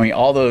Harvey. I mean,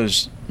 all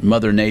those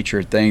Mother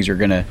Nature things are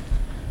going to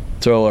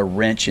throw a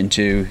wrench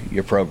into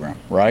your program,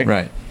 right?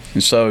 Right.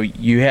 And so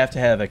you have to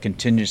have a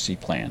contingency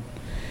plan.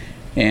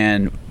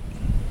 And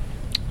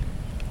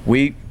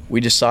we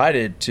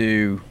decided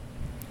to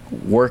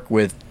work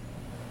with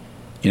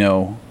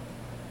our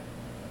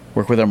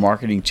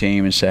marketing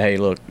team and say, hey,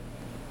 look,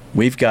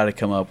 we've got to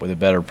come up with a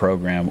better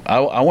program.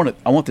 I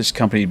want this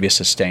company to be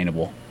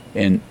sustainable,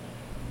 and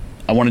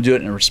I want to do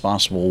it in a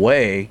responsible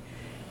way.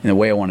 And the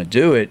way I want to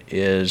do it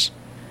is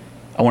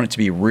I want it to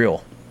be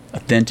real,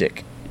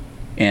 authentic,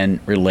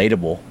 and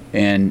relatable.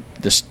 And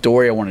the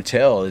story I want to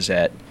tell is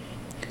that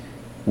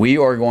we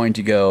are going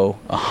to go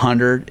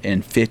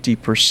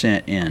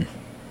 150% in.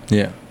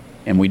 Yeah.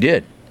 And we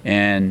did.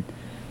 And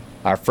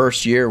our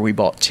first year, we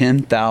bought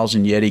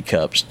 10,000 Yeti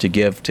cups to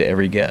give to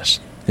every guest.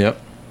 Yep.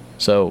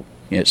 So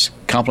it's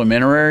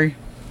complimentary.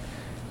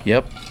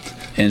 Yep.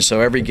 And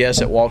so every guest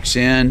that walks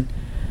in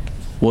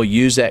will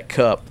use that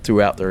cup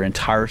throughout their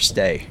entire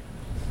stay.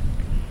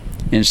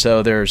 And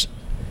so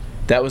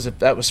that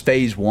was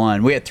phase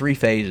one. We had 3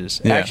 phases.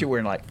 Yeah. Actually, we're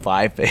in like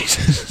 5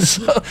 phases.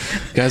 So,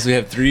 guys, we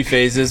have 3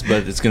 phases,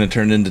 but it's going to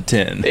turn into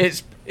 10.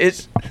 it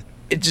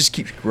just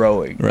keeps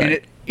growing. Right.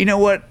 And you know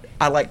what?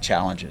 I like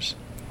challenges.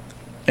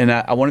 And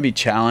I want to be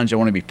challenged. I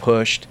want to be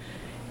pushed.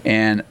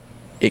 And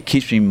it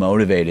keeps me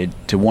motivated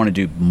to want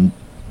to do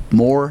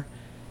more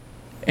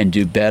and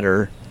do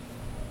better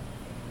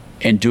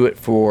and do it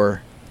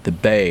for the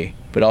Bay,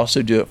 but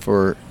also do it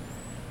for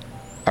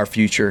our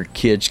future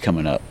kids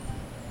coming up.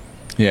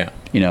 Yeah.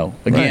 You know,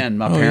 again,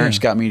 Right. my parents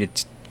got me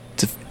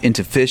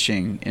into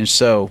fishing. And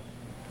so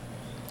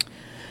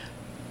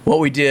what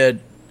we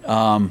did,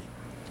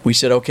 we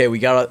said, okay, we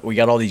got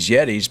all these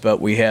Yetis, but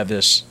we have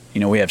this,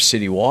 we have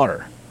city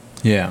water.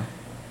 Yeah.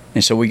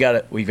 And so we've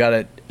got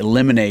to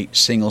eliminate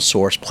single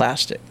source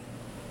plastic.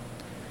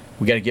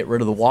 We got to get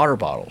rid of the water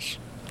bottles.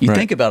 You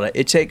think about it,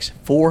 it takes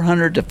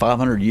 400 to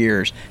 500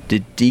 years to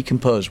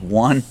decompose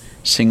one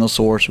single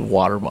source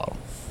water bottle.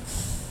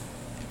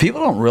 People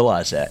don't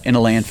realize that in a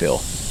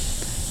landfill.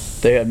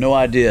 They have no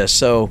idea.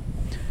 So,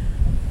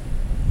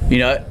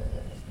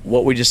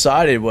 what we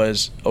decided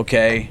was,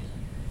 okay,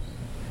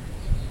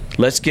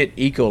 let's get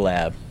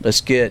Ecolab,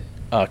 let's get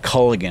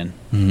Culligan,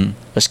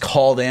 let's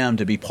call them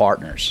to be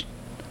partners.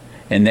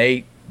 And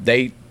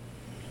they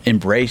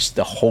embraced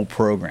the whole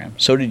program.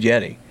 So did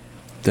Yeti.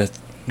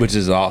 Which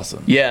is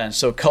awesome. Yeah, and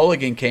so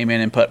Culligan came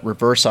in and put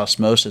reverse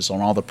osmosis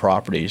on all the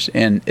properties,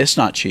 and it's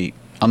not cheap.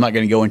 I'm not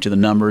going to go into the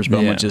numbers, but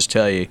I'm going to just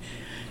tell you,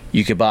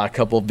 you could buy a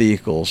couple of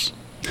vehicles,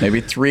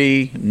 maybe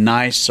 3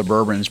 nice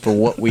Suburbans for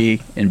what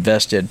we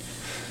invested.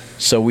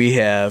 So we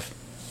have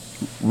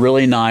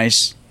really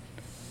nice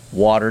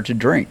water to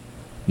drink.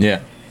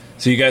 Yeah.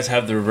 So you guys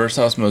have the reverse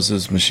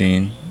osmosis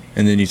machine,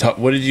 and then you talk.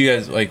 What did you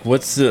guys like?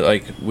 What's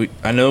the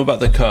I know about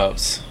the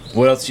cups.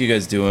 What else are you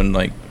guys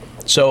doing?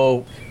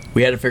 So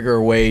we had to figure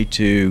a way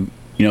to,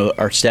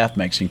 our staff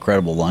makes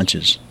incredible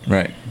lunches.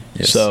 Right.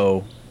 Yes.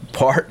 So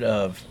part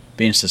of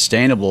being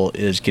sustainable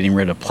is getting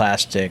rid of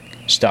plastic,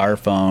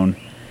 styrofoam,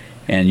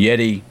 and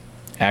Yeti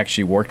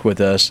actually worked with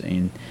us,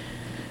 and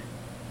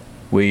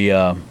we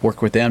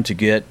worked with them to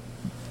get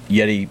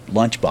Yeti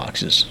lunch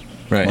boxes,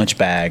 lunch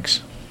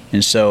bags.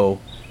 And so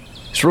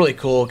it's really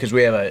cool because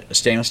we have a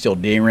stainless steel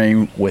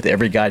D-ring with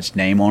every guide's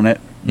name on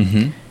it.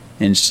 Mm-hmm.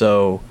 And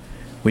so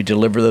we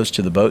deliver those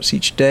to the boats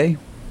each day.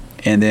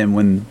 And then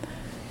when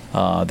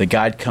the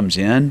guide comes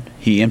in,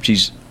 he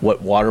empties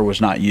what water was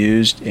not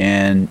used,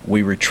 and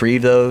we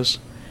retrieve those,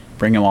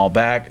 bring them all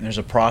back. And there's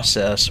a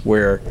process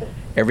where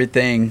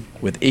everything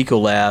with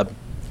Ecolab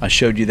I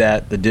showed you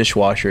that, the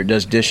dishwasher, it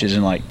does dishes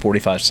in like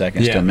 45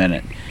 seconds to a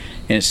minute.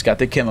 And it's got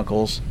the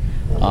chemicals.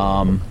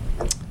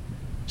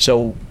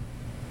 So,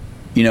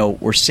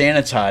 we're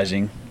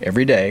sanitizing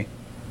every day.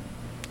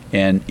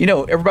 And,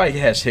 everybody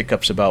has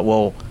hiccups about,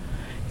 well,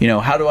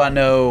 how do I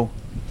know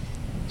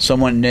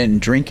someone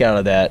didn't drink out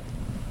of that?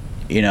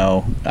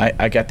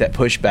 I got that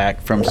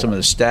pushback from some of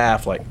the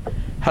staff. Like,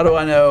 how do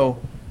I know,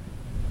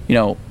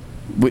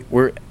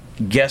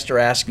 guests are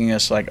asking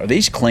us, like, are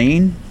these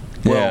clean?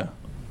 Well,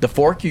 the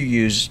fork you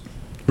use,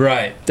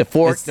 right? The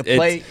fork, the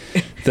plate,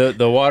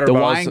 the water, the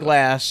bottles, wine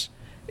glass,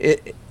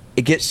 it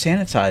gets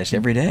sanitized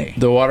every day.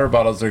 The water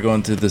bottles are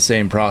going through the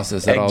same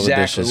process that all the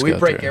dishes We go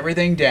break through.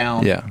 everything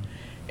down. Yeah.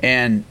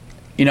 And,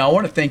 I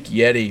want to thank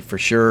Yeti for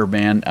sure,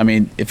 man. I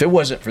mean, if it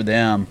wasn't for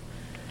them,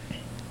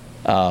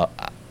 I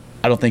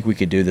don't think we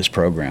could do this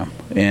program.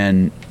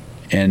 And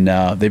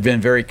they've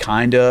been very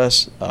kind to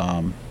us.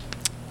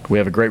 We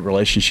have a great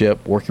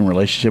working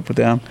relationship with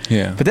them.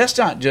 Yeah. But that's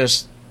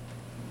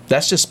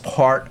just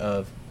part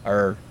of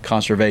our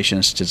conservation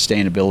and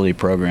sustainability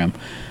program.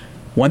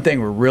 One thing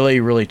we're really,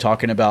 really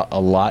talking about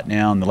a lot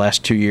now in the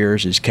last 2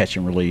 years is catch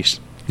and release.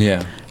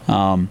 Yeah.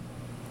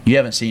 You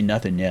haven't seen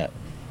nothing yet.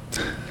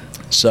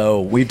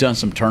 So we've done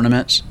some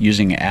tournaments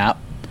using an app.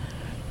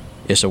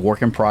 It's a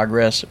work in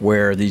progress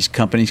where these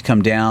companies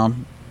come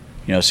down.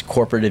 It's a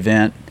corporate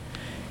event.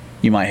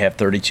 You might have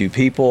 32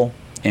 people,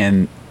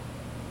 and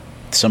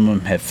some of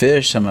them have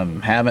fish, some of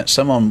them haven't.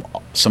 Someone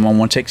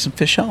want to take some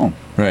fish home.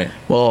 Right.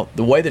 Well,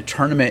 the way the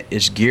tournament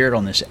is geared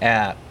on this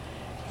app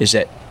is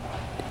that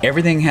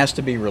everything has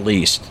to be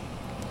released.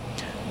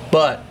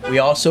 But we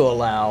also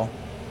allow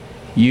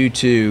you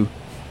to,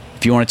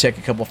 if you want to take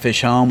a couple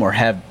fish home or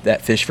have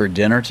that fish for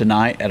dinner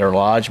tonight at our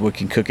lodge, we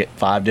can cook it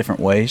 5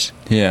 different ways.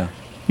 Yeah.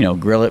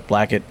 Grill it,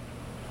 black it,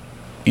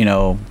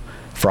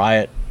 fry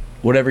it,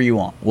 whatever you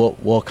want.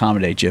 We'll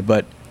accommodate you.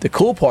 But the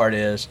cool part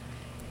is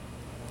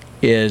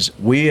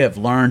we have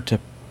learned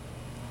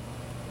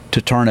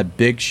to turn a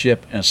big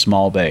ship in a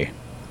small bay.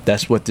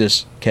 That's what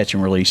this catch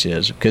and release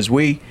is. Because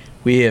we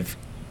have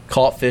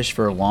caught fish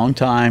for a long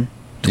time,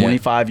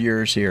 25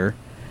 years here,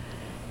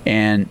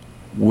 and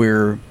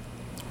we're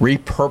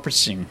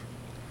repurposing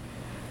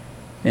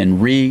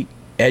and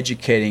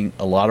re-educating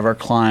a lot of our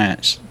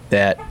clients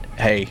that,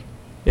 hey,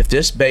 if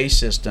this bay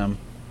system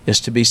is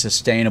to be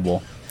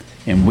sustainable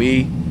and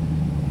we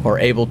are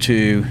able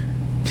to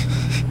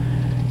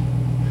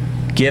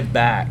give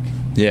back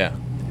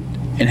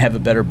and have a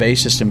better bay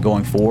system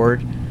going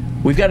forward,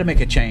 we've got to make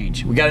a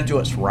change. We got to do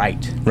what's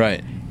right.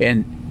 Right.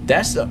 And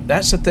that's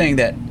the thing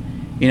that,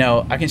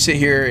 I can sit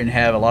here and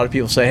have a lot of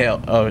people say,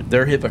 hey,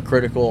 they're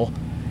hypocritical,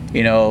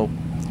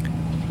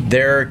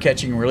 they're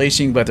catching and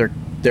releasing, but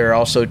they're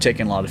also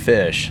taking a lot of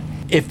fish.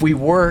 If we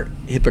were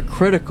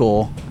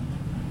hypocritical,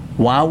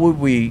 why would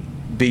we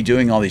be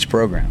doing all these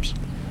programs?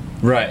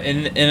 Right.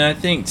 And I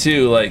think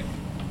too, like,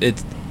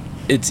 it's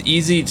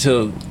easy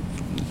to,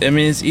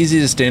 it's easy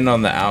to stand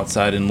on the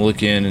outside and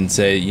look in and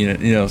say,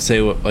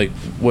 say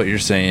what you're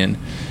saying,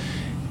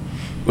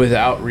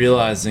 without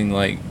realizing,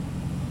 like,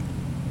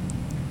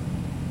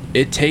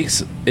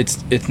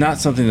 it's not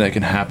something that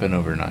can happen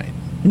overnight.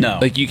 No.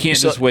 Like, you can't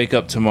just wake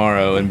up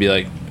tomorrow and be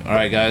like, all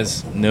right,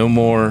 guys, no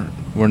more,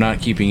 we're not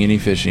keeping any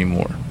fish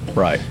anymore.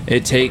 Right.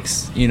 It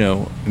takes,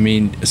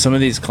 some of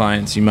these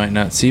clients you might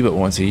not see but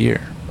once a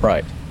year.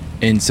 Right.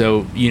 And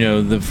so,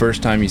 the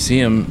first time you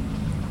see them,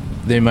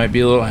 they might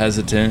be a little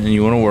hesitant and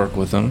you want to work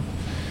with them.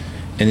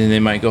 And then they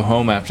might go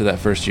home after that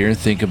first year and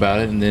think about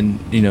it. And then,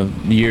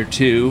 year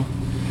 2,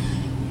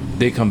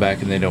 they come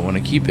back and they don't want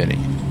to keep any.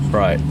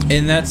 Right.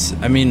 And that's,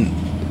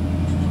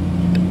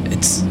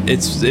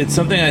 it's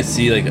something I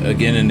see, like,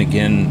 again and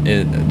again,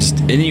 just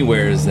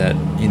anywhere, is that,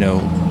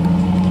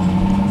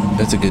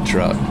 that's a good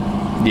truck.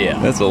 Yeah.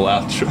 That's a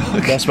loud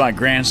truck. That's my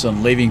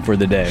grandson leaving for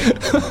the day.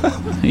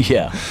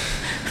 Yeah.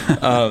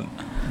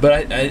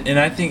 But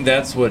I think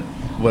that's what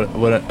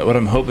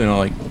I'm hoping,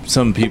 like,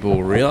 some people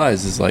will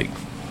realize is, like,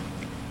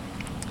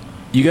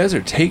 you guys are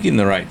taking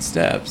the right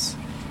steps,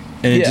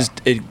 and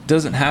it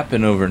doesn't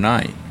happen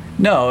overnight.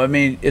 No,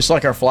 it's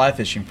like our fly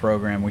fishing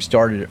program. We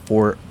started it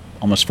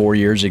almost 4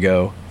 years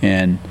ago,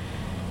 and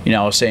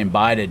I was saying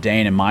bye to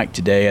Dane and Mike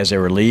today as they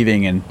were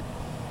leaving, and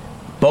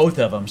both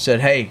of them said,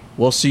 hey,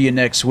 we'll see you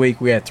next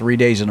week. We had 3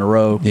 days in a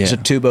row. Yeah. It's a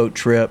 2-boat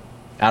trip,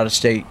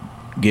 out-of-state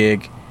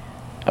gig.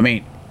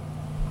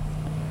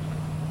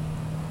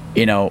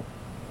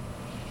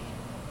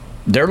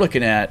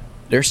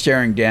 They're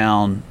staring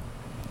down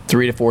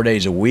 3 to 4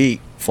 days a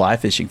week fly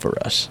fishing for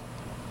us.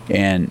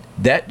 And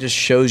that just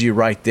shows you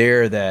right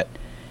there that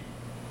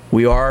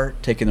we are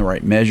taking the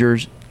right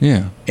measures.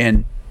 Yeah.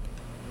 And,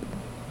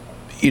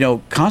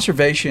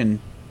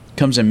 conservation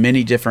comes in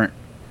many different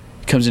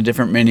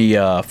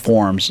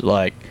forms.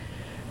 Like,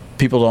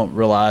 people don't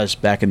realize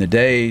back in the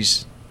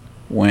days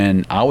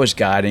when I was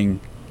guiding,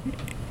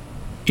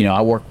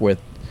 I worked with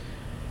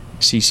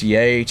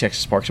CCA,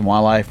 Texas Parks and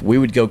Wildlife. We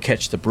would go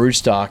catch the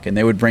broodstock, and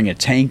they would bring a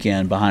tank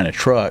in behind a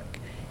truck,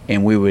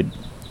 and we would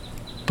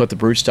put the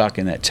broodstock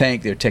in that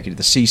tank. They would take it to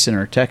the Sea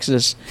Center of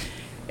Texas,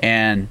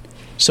 And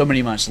so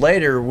many months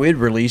later, we'd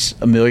release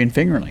 1 million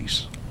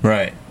fingerlings.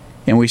 Right.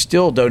 And we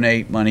still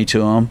donate money to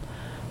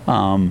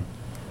them.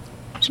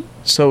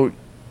 So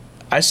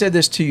I said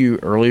this to you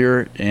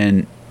earlier,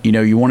 and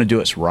you want to do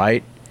it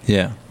right.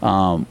 Yeah.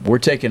 We're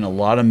taking a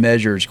lot of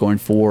measures going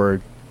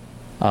forward.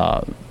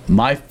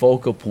 My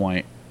focal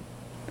point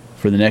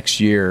for the next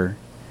year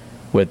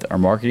with our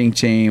marketing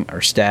team,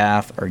 our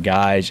staff, our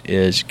guys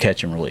is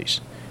catch and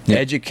release. Yeah.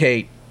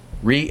 Educate,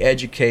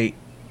 re-educate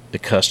the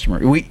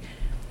customer.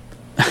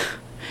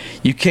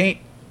 You can't.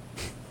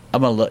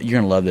 You're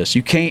gonna love this.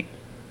 You can't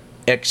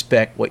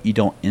expect what you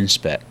don't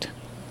inspect.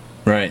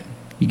 Right.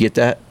 You get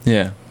that?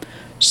 Yeah.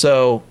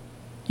 So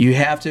you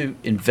have to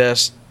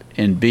invest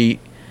and you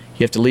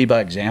have to lead by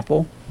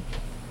example.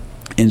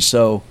 And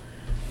so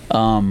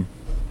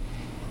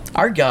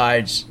our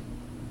guides,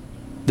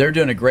 they're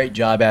doing a great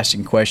job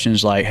asking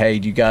questions like, hey,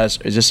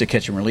 is this a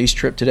catch and release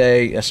trip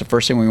today? That's the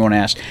first thing we want to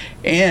ask.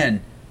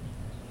 And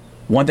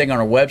one thing on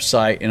our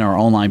website and our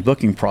online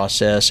booking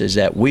process is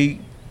that we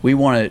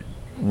want to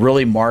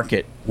really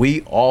market.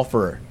 We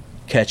offer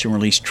catch and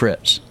release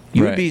trips.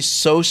 You would be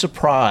so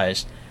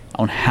surprised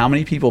on how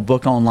many people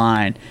book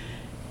online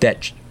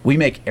that we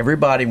make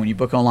everybody, when you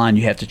book online,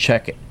 you have to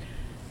check it.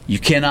 You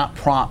cannot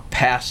prompt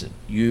pass it.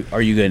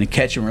 Are you going to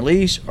catch and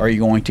release, or are you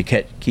going to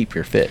keep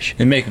your fish?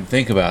 And make them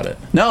think about it.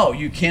 No,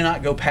 you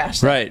cannot go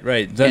past it.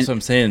 Right. That's what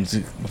I'm saying.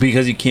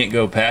 Because you can't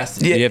go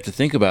past it, you have to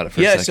think about it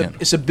for a second.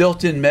 It's a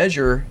built-in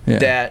measure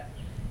that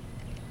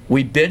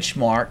we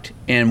benchmarked,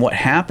 and what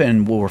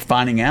happened, what we're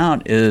finding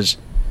out is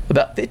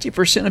about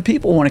 50% of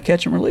people want to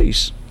catch and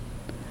release.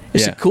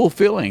 It's a cool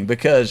feeling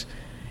because,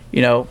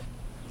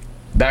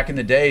 back in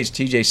the days,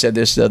 TJ said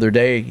this the other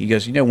day. He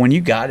goes, when you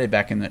got it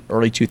back in the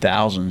early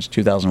 2000s,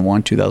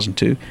 2001,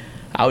 2002,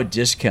 I would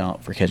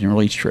discount for catch and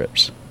release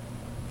trips.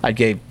 I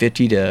gave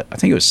 $50 to, I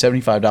think it was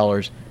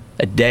 $75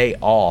 a day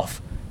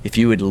off if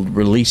you would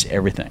release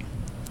everything.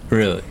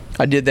 Really?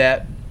 I did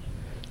that.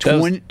 That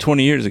was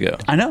 20 years ago.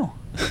 I know.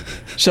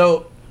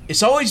 So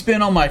it's always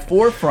been on my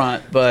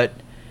forefront, but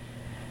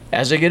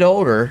as I get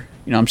older,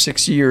 I'm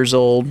 60 years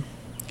old,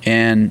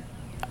 and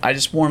I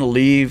just want to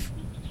leave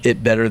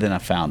it better than I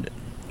found it.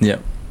 Yeah.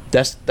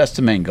 That's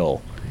the main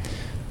goal.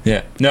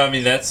 Yeah. No, I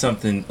mean, that's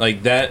something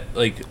like that,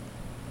 like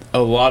a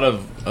lot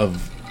of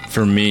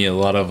for me, a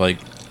lot of like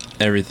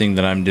everything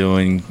that I'm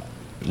doing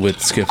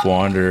with Skiff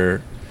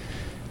Wanderer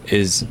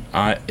is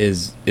kind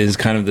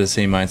of the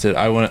same mindset.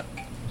 I want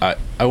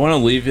to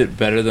leave it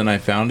better than I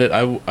found it.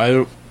 I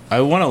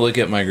want to look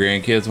at my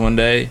grandkids one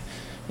day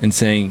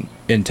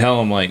and tell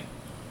them, like,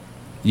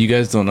 you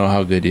guys don't know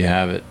how good you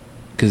have it,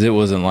 because it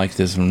wasn't like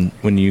this when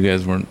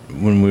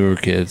we were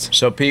kids.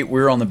 So Pete, we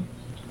were on the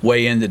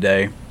way in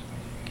today,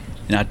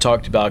 and I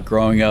talked about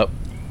growing up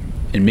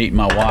and meeting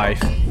my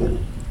wife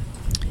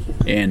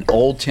in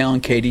Old Town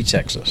Katy,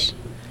 Texas.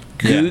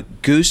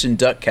 Goose and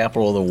duck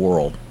capital of the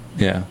world.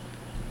 Yeah.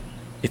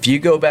 If you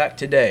go back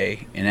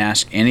today and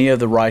ask any of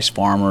the rice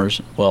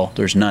farmers, well,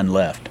 there's none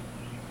left.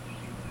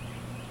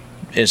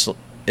 It's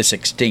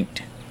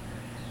extinct.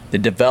 The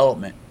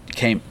development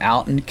came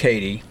out in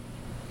Katy,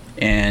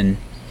 and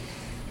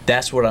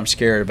that's what I'm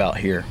scared about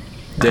here.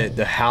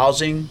 The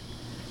housing,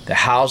 the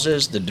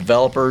houses, the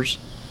developers,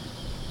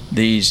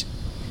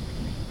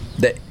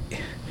 that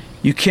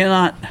you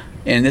cannot,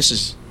 and this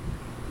is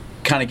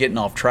kind of getting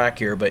off track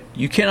here, but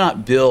you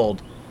cannot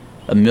build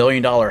 $1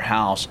 million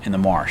house in the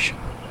marsh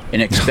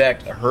and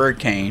expect a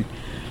hurricane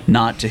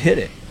not to hit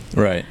it.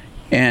 Right.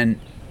 And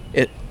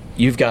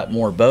you've got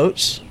more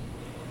boats.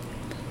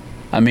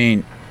 I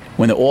mean,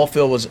 when the oil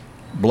field was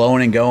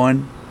blowing and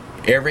going,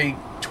 every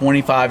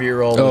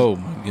 25-year-old. Oh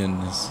my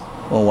goodness.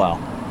 Oh wow.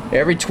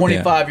 Every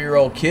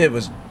 25-year-old kid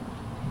was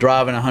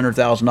driving a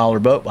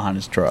 $100,000 boat behind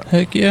his truck.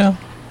 Heck yeah.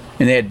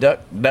 And they had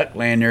duck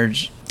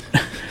lanyards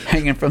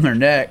hanging from their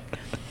neck.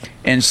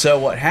 And so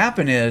what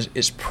happened is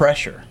it's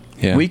pressure.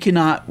 Yeah. We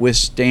cannot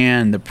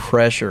withstand the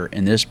pressure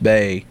in this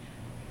bay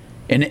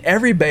and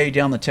every bay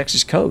down the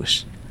Texas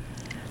coast.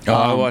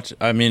 I watch it.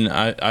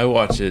 I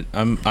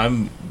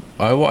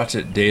watch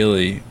it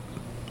daily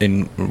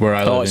in where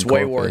I live. Oh, it's in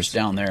way Corpus. worse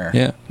down there.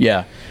 Yeah.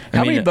 Yeah.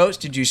 How many mean, boats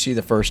did you see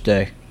the first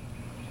day?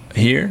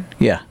 Here?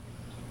 Yeah.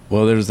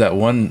 Well, there was that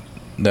one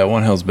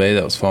Hell's Bay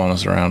that was following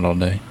us around all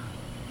day.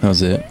 That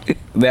was it.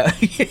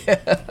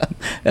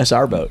 That's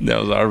our boat. That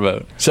was our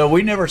boat. So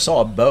we never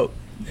saw a boat.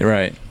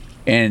 Right.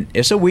 And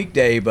it's a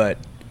weekday, but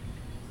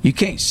you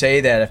can't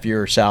say that if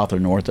you're south or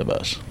north of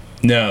us.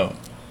 No,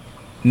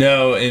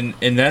 and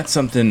that's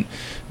something.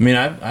 I mean,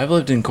 I've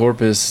lived in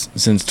Corpus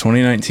since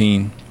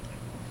 2019,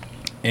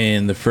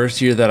 and the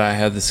first year that I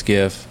had the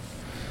skiff,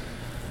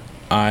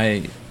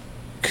 I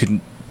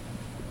could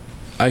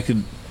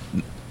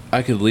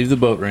leave the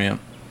boat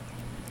ramp,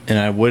 and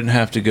I wouldn't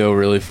have to go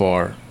really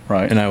far,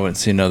 right? And I wouldn't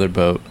see another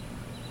boat.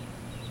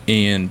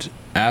 And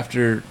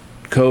after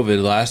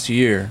COVID last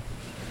year,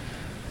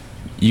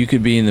 you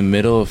could be in the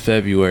middle of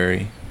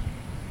February,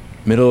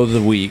 middle of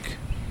the week,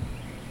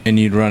 and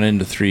you'd run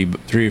into three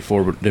or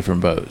four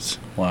different boats.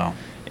 Wow.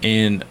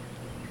 And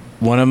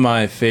one of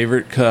my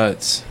favorite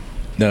cuts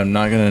that I'm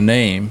not going to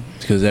name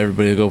because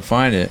everybody will go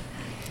find it,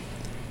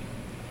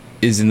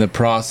 is in the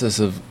process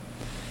of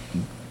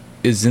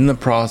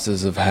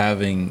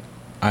having,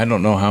 I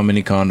don't know how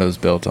many condos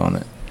built on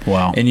it.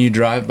 Wow. And you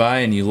drive by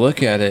and you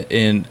look at it,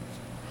 and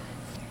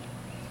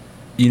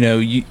you know,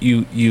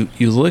 you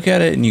look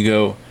at it and you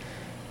go,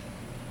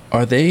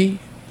 are they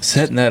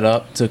setting that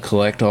up to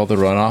collect all the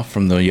runoff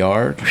from the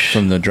yard,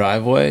 from the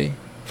driveway,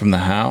 from the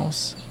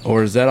house?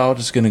 Or is that all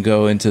just going to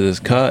go into this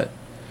cut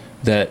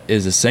that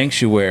is a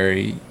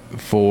sanctuary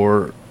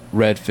for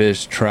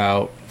redfish,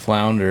 trout,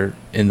 flounder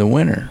in the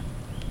winter?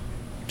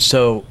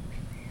 So,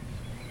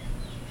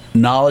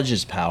 knowledge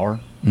is power.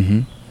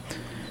 Mm-hmm.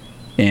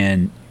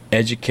 And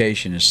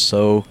education is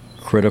so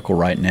critical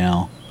right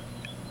now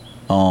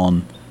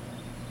on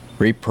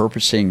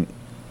repurposing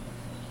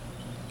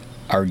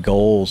our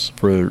goals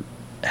for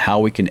how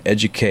we can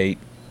educate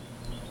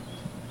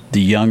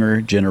the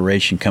younger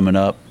generation coming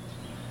up.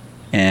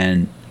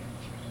 And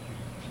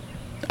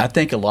I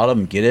think a lot of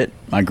them get it.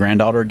 My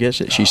granddaughter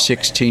gets it. She's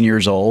 16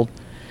 years old,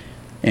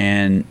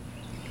 and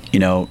you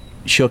know,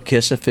 she'll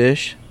kiss a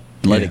fish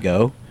and let it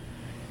go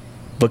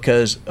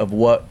because of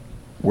what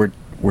we're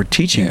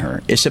teaching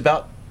her. It's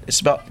about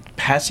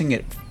passing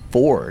it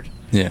forward.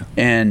 Yeah.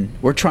 And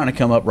we're trying to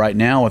come up right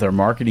now with our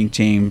marketing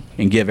team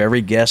and give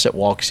every guest that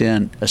walks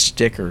in a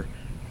sticker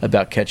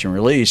about catch and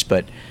release.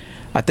 But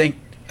I think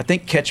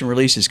catch and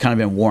release has kind of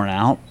been worn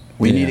out.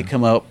 We need to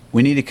come up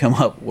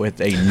with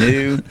a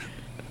new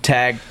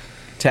tag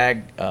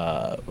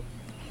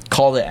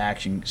call to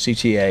action,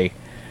 CTA,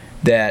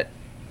 that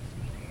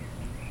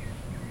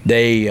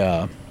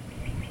they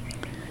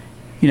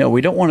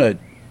we don't want to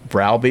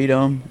browbeat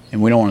them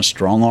and we don't want to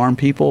strong arm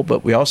people,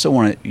 but we also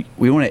want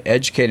to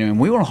educate them and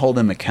we want to hold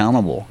them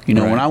accountable. You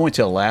know, right. When I went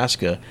to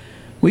Alaska,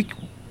 we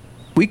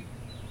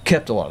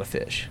kept a lot of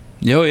fish.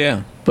 Oh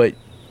yeah. But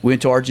we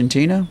went to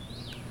Argentina,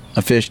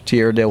 I fished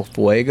Tierra del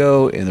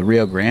Fuego and the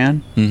Rio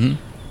Grande. Mm-hmm.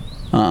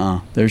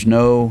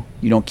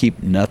 You don't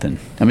keep nothing.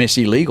 I mean, it's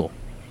illegal.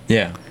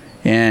 Yeah.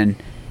 And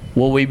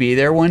will we be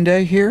there one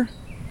day here?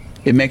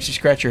 It makes you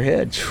scratch your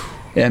head.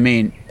 I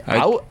mean,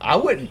 I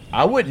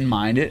wouldn't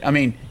mind it. I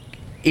mean,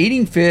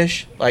 eating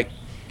fish, like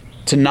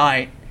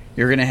tonight,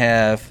 you're going to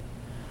have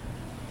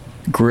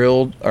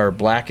grilled or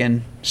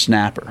blackened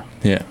snapper.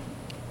 Yeah.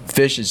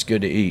 Fish is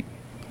good to eat.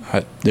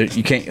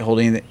 You can't hold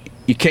anything.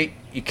 You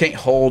can't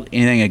hold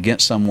anything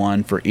against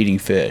someone for eating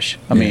fish.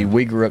 I mean,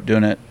 we grew up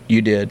doing it.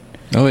 You did.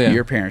 Oh yeah.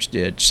 Your parents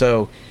did.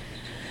 So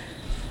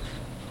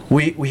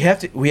we have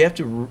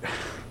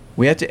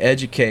to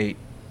educate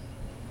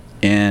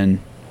and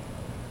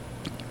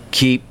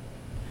keep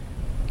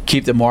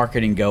the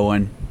marketing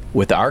going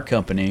with our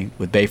company,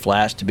 with Bay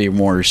Flats, to be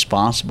more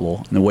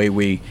responsible in the way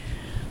we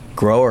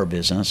grow our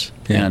business.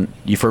 Yeah. And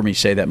you've heard me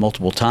say that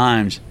multiple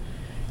times.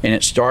 And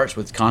it starts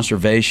with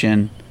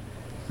conservation,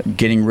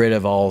 getting rid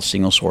of all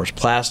single source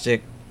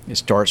plastic. It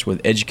starts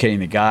with educating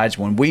the guides.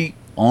 When we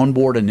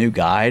onboard a new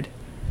guide,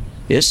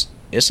 it's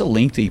a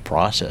lengthy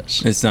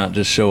process. It's not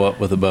just show up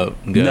with a boat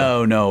and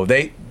go. No.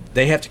 They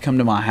have to come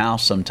to my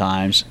house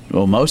sometimes.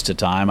 Well, most of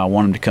the time, I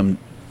want them to come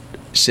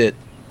sit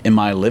in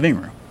my living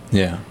room.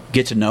 Yeah.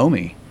 Get to know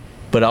me.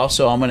 But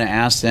also, I'm going to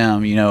ask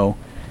them,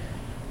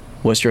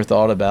 what's your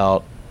thought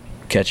about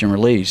catch and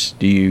release?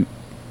 I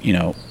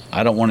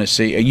don't want to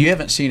see. You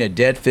haven't seen a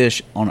dead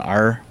fish on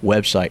our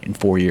website in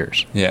 4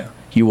 years. Yeah.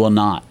 You will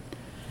not.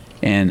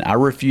 And I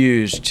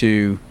refuse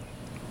to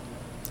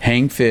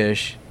hang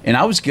fish. And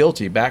I was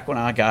guilty back when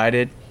I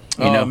guided.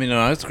 When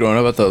I was growing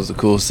up, I thought it was the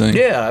coolest thing.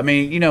 Yeah, I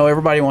mean,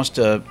 everybody wants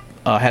to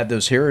have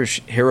those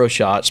hero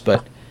shots,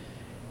 but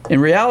the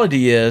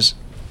reality is,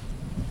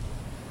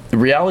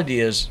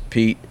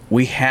 Pete,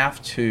 we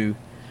have to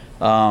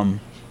hold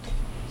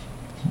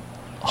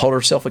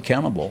ourselves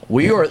accountable.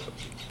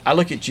 I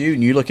look at you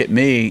and you look at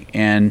me,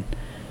 and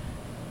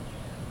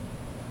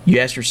you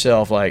ask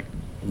yourself, like,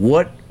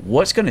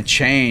 what's going to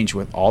change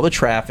with all the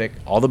traffic,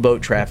 all the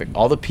boat traffic,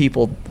 all the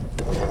people,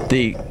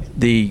 the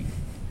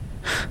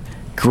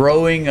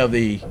growing of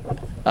the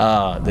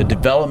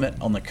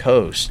development on the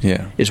coast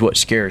is what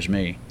scares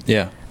me.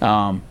 Yeah.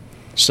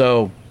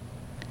 So,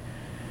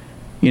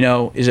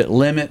 is it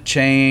limit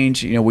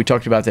change? We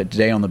talked about that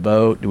today on the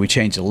boat. Do we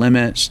change the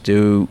limits?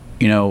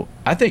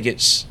 I think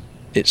it's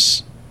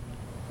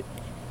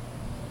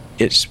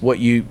what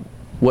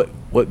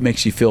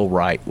makes you feel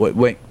right,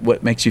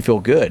 what makes you feel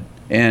good.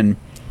 And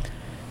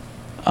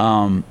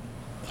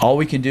all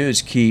we can do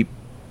is keep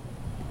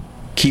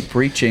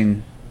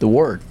preaching the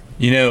word.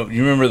 You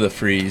remember the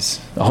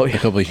freeze? Oh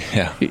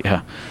yeah.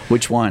 Yeah.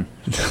 Which one?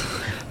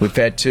 We've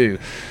had two.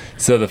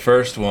 So the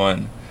first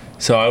one.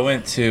 So I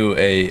went to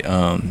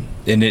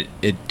and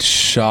it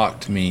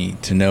shocked me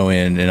to no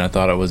end, and I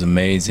thought it was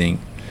amazing.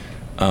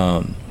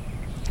 So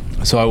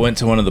I went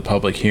to one of the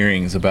public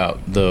hearings about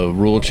the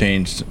rule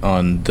change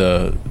on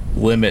the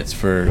limits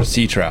for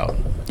sea trout.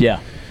 Yeah.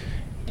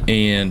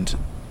 And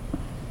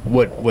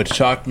what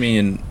shocked me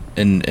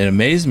and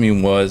amazed me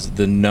was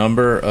the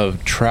number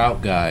of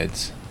trout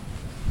guides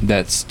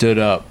that stood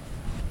up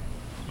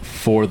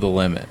for the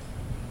limit.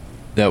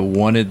 that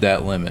wanted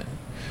that limit.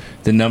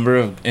 The number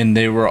of, and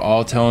they were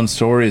all telling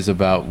stories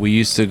about, we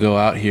used to go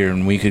out here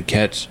and we could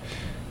catch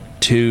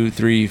 2,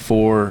 3,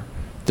 4,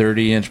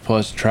 30-inch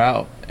plus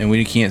trout, and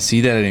we can't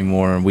see that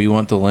anymore, and we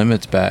want the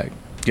limits back.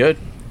 Good.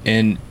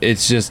 And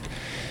it's just,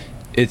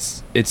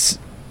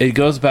 it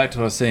goes back to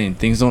what I was saying.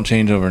 Things don't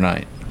change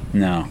overnight.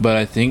 No. But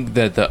I think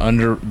that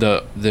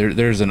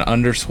there's an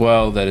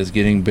underswell that is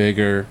getting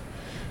bigger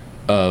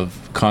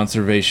of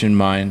conservation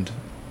mind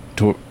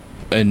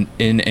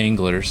in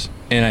anglers.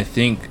 And I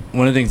think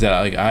one of the things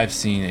that I've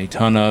seen a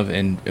ton of,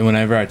 and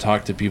whenever I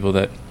talk to people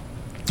that,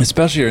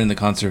 especially are in the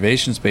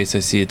conservation space, I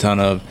see a ton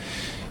of,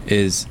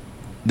 is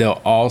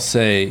they'll all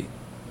say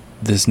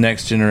this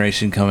next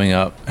generation coming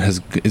up is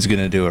going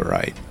to do it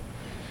right.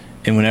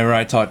 And whenever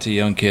I talk to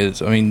young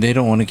kids, I mean, they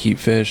don't want to keep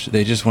fish.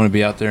 They just want to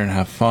be out there and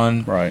have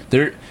fun. Right.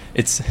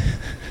 It's,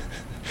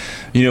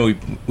 we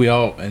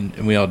all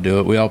do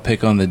it. We all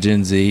pick on the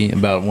Gen Z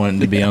about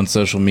wanting to be on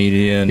social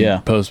media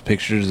and post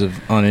pictures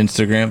on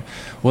Instagram.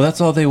 Well,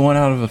 that's all they want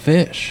out of a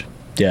fish.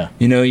 Yeah.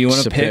 You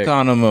want to pick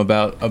on them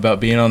about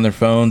being on their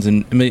phones,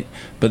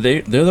 but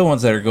they're the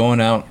ones that are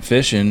going out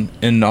fishing,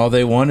 and all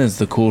they want is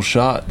the cool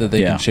shot that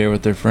they can share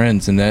with their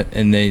friends, and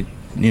they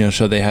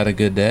show they had a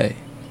good day.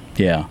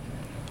 Yeah.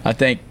 I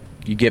think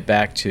you get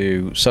back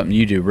to something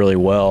you do really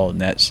well,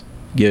 and that's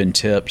giving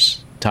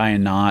tips,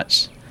 tying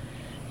knots,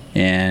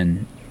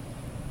 and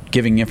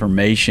giving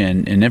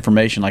information. And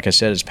information, like I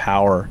said, is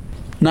power.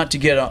 Not to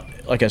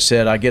get, like I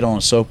said, I get on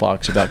a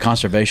soapbox about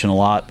conservation a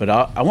lot, but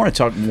I want to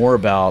talk more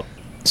about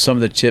some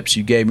of the tips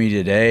you gave me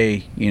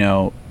today.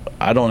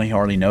 I don't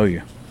hardly know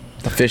you.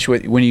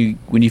 When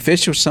you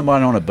fish with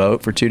somebody on a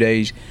boat for 2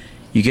 days,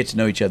 you get to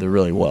know each other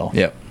really well.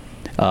 Yep.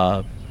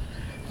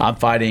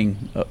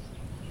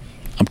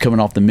 I'm coming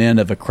off the mend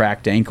of a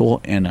cracked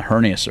ankle and a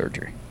hernia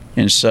surgery.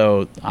 And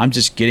so I'm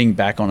just getting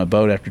back on a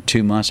boat after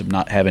 2 months of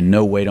not having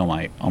no weight on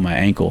my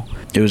ankle.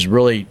 It was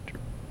really,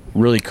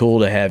 really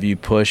cool to have you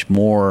push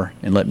more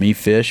and let me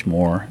fish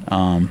more.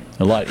 A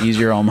lot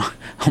easier on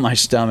my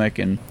stomach.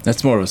 And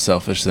that's more of a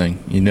selfish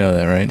thing. You know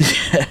that, right?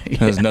 It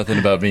has nothing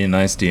about being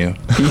nice to you.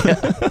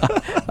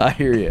 Yeah, I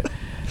hear you.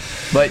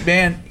 But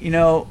man,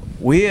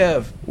 we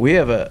have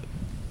a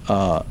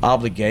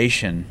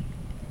obligation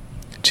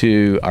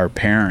to our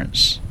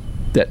parents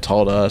that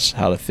taught us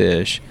how to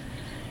fish,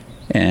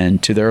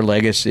 and to their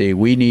legacy,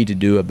 we need to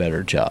do a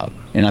better job.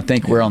 And I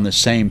think we're on the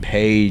same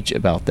page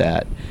about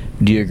that.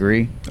 Do you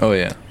agree? Oh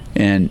yeah.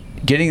 And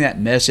getting that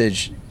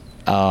message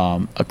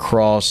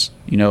across,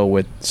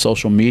 with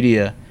social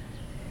media,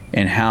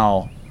 and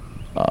how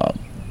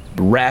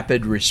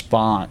rapid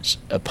response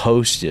a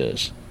post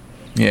is.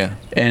 Yeah.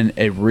 And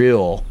a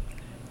reel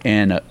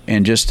and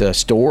just a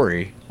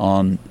story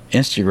on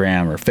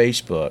Instagram or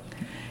Facebook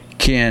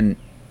can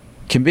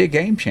be a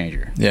game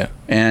changer. Yeah.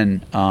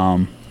 And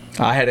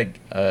I had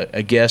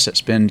a guest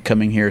that's been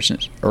coming here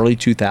since early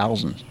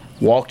 2000s.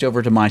 Walked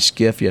over to my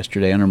skiff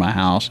yesterday under my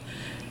house,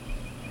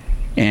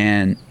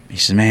 and he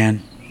said,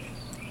 man,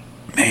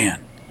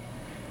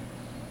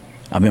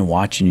 I've been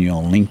watching you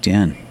on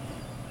LinkedIn.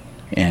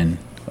 And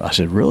I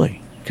said,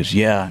 really? Because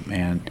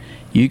man,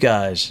 you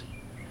guys,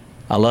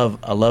 I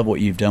love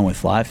what you've done with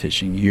fly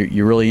fishing.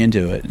 You're really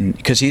into it, and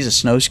because he's a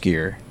snow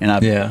skier,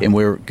 and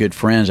we're good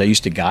friends. I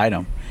used to guide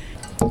him.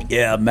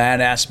 Yeah,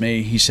 Matt asked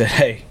me. He said,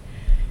 "Hey,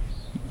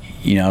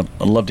 I'd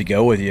love to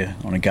go with you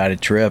on a guided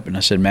trip." And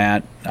I said,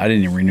 "Matt, I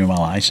didn't even renew my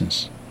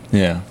license.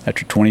 Yeah,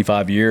 after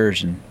 25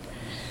 years, and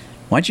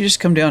why don't you just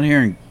come down here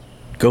and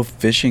go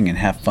fishing and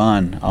have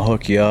fun? I'll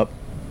hook you up,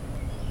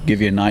 give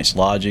you a night's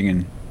lodging,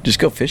 and just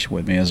go fishing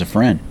with me as a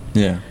friend."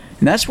 Yeah,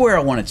 and that's where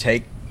I want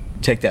to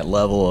take that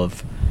level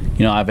of.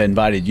 I've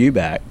invited you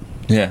back.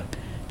 Yeah.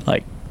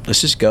 Like,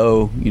 let's just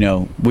go.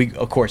 We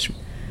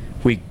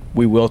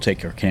will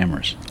take our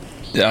cameras.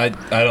 I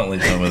don't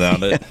leave them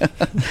without it.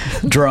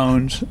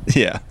 Drones.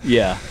 Yeah.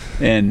 Yeah.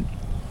 And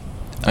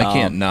I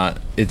can't not.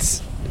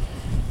 It's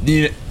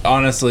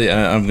honestly,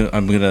 I'm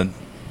gonna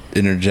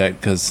interject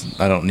because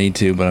I don't need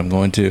to, but I'm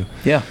going to.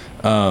 Yeah.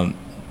 I'm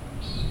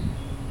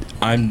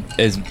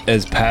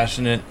as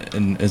passionate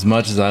and as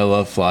much as I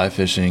love fly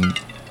fishing.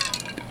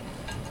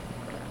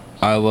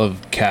 I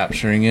love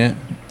capturing it.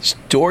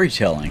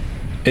 Storytelling.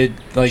 It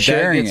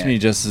Sharing that gets me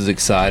just as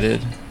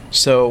excited.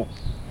 So,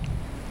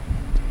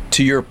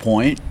 to your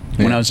point,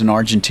 when I was in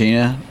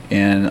Argentina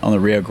and on the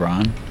Rio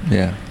Grande,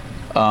 I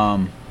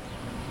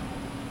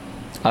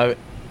don't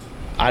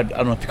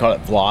know if you call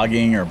it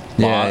vlogging or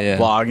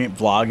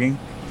vlogging.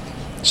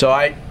 So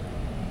I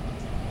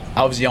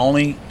was the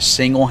only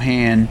single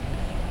hand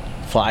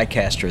fly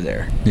caster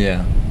there.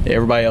 Yeah.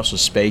 Everybody else was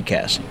spade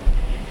casting,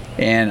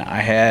 and I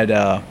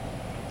had.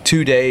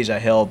 2 days I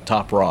held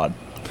top rod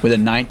with a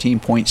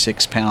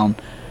 19.6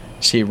 pound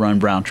sea run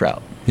brown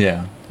trout.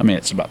 Yeah. I mean,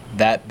 it's about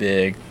that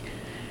big.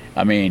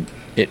 I mean,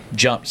 it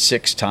jumped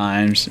 6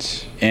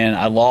 times, and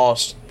I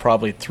lost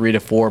probably 3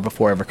 to 4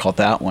 before I ever caught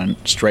that one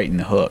straight in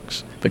the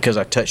hooks because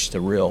I touched the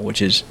reel,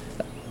 which is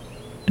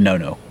a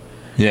no.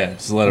 Yeah,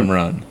 just let them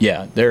run.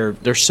 Yeah, they're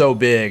so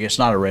big, it's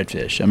not a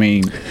redfish. I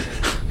mean,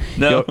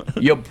 no.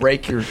 you'll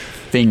break your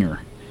finger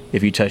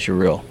if you touch your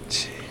reel.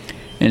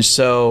 And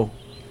so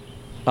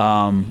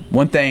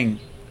one thing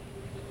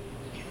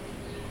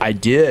I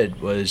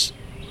did was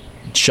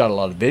shot a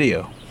lot of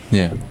video.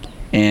 Yeah.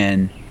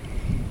 And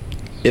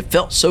it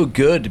felt so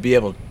good to be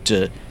able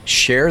to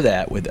share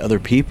that with other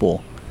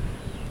people,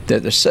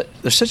 that there's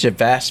such a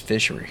vast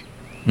fishery.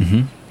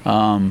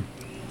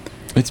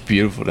 It's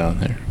beautiful down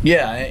there.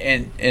 Yeah,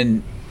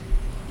 and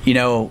you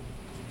know,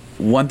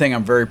 one thing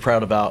I'm very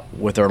proud about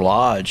with our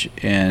lodge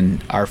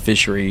and our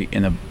fishery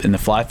in the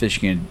fly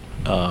fishing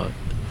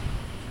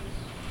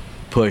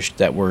push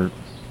that we're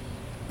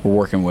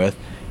working with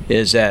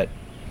is that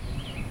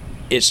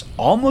it's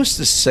almost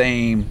the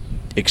same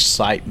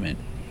excitement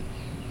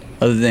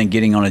other than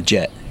getting on a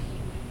jet.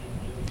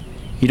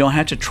 You don't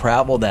have to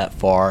travel that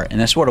far, and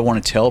that's what I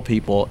want to tell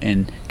people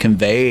and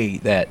convey,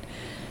 that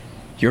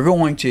you're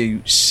going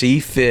to see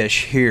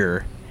fish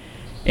here.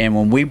 And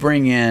when we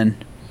bring in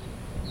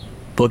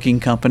booking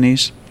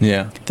companies,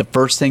 the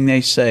first thing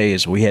they say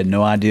is, we had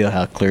no idea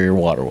how clear your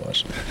water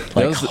was.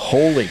 Like,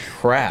 holy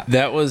crap.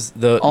 That was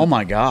oh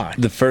my God.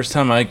 The first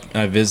time I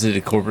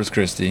visited Corpus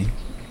Christi.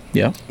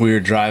 Yeah. We were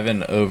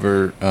driving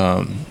over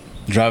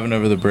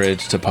the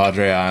bridge to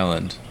Padre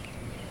Island,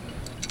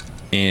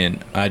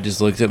 and I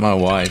just looked at my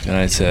wife and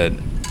I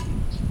said,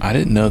 I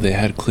didn't know they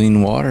had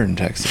clean water in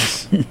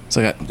Texas. It's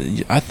like,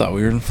 I thought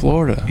we were in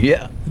Florida.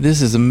 Yeah.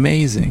 This is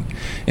amazing.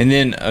 And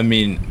then, I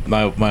mean,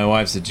 my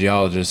wife's a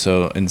geologist,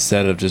 so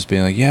instead of just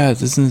being like, yeah,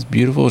 isn't this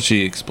beautiful,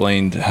 she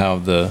explained how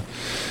the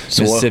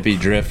Mississippi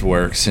Drift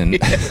works, and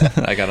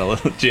I got a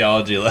little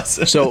geology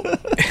lesson. So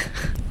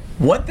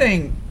one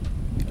thing,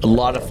 a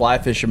lot of fly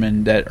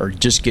fishermen that are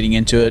just getting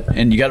into it,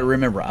 and you got to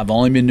remember, I've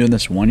only been doing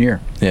this 1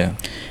 year. Yeah.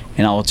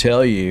 And I will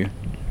tell you,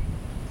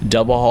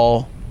 double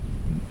haul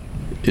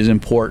is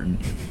important,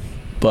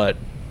 but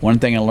one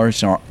thing I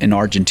learned in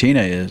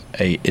Argentina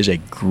is a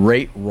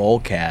great roll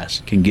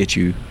cast can get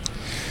you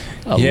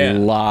a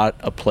lot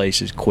of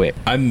places quick.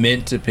 I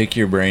meant to pick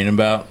your brain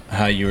about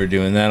how you were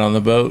doing that on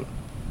the boat,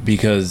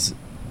 because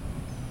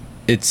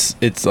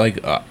it's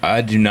like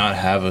I do not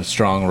have a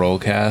strong roll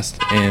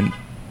cast, and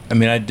I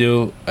mean I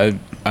do. I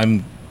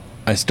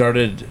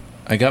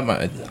got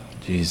my.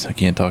 Jeez, I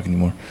can't talk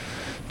anymore.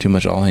 Too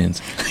much all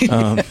hands.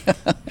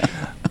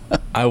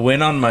 I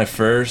went on my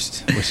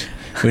first,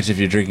 which if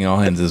you're drinking all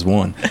hands is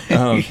one.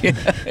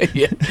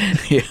 Yeah.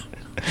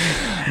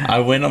 I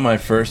went on my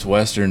first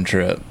Western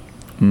trip,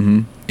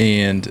 and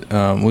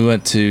we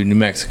went to New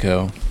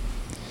Mexico,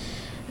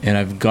 and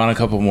I've gone a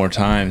couple more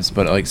times,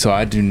 but so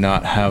I do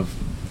not have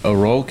a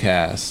roll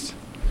cast.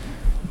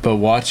 But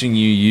watching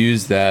you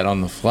use that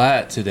on the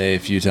flat today a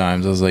few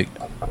times, I was like,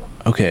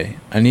 okay,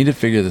 I need to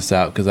figure this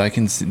out, because I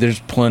can see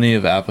there's plenty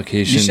of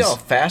applications. You see how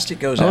fast it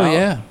goes out? Oh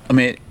yeah. I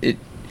mean it.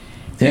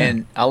 Yeah.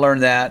 And I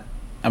learned that.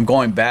 I'm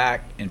going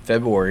back in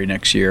February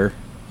next year,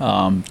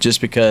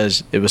 just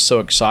because it was so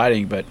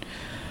exciting. But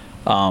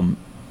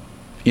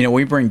you know,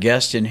 we bring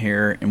guests in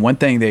here, and one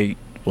thing they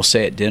will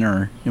say at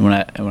dinner, and when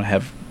I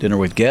have dinner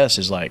with guests,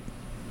 is like,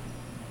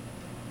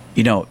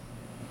 you know,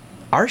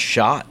 our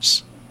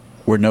shots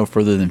were no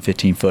further than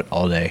 15 foot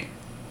all day,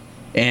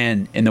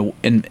 and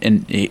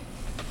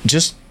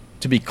just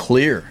to be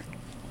clear,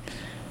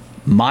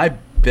 my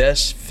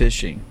best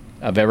fishing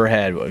I've ever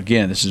had,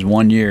 again, this is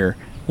 1 year,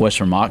 was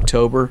from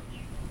October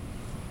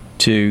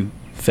to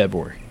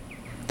February.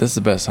 That's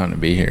the best time to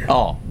be here.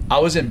 Oh, I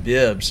was in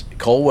Bibbs,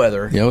 cold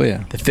weather. Oh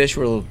yeah. The fish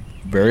were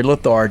very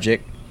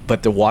lethargic,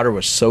 but the water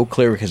was so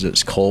clear because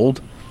it's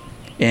cold.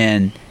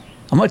 And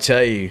I'm going to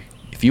tell you,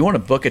 if you want to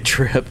book a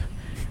trip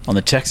on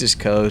the Texas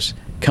coast,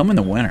 come in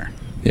the winter.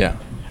 Yeah.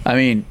 I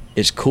mean,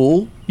 it's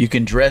cool. You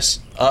can dress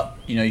up,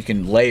 you know, you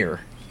can layer.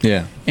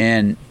 Yeah.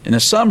 And in the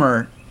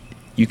summer,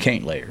 you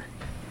can't layer.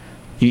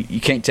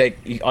 You can't take,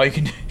 all you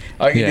can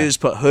do is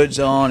put hoods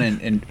on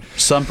and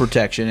sun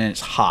protection, and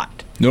it's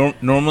hot.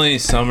 Normally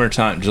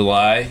summertime,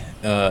 July,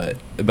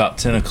 about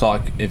 10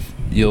 o'clock, if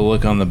you'll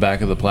look on the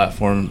back of the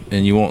platform,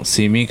 and you won't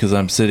see me because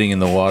I'm sitting in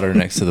the water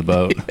next to the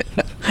boat.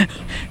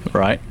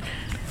 Right.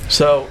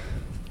 So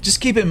just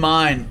keep in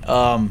mind,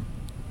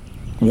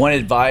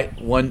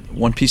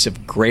 one piece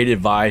of great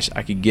advice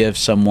I could give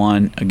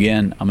someone,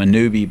 again, I'm a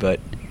newbie, but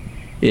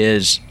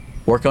is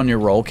work on your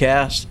roll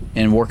cast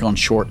and work on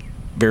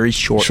very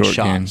short shots.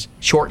 Game.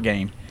 Short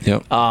game.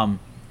 Yep. I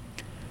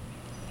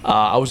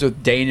was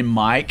with Dane and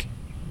Mike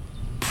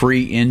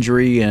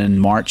pre-injury in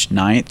March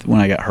 9th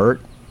when I got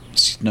hurt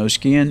snow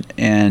skiing,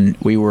 and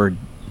we were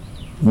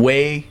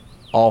way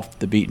off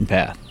the beaten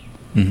path.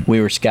 Mm-hmm. We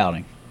were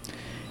scouting,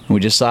 and we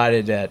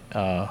decided that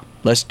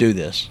let's do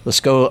this. Let's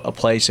go a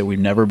place that we've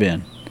never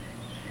been,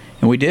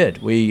 and we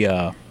did. We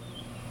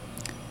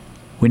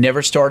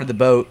never started the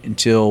boat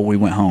until we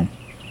went home.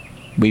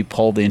 We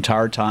pulled the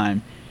entire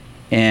time,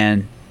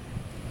 and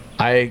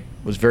I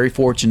was very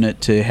fortunate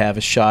to have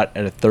a shot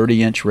at a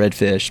 30-inch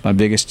redfish, my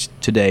biggest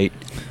to date,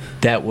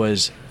 that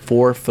was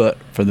 4 foot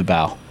from the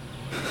bow.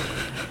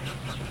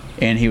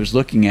 And he was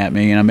looking at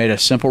me, and I made a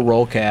simple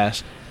roll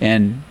cast,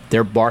 and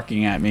they're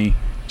barking at me,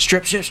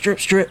 strip, strip, strip,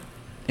 strip.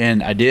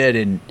 And I did,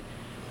 and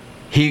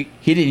he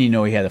didn't even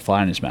know he had a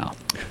fly in his mouth.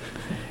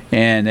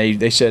 And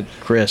they said,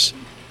 Chris,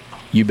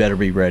 you better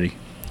be ready.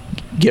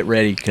 Get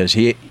ready, because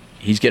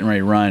he's getting ready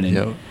to run.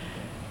 And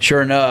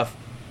sure enough,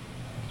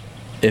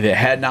 if it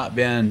had not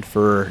been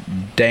for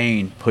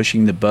Dane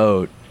pushing the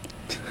boat,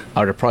 I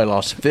would have probably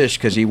lost the fish,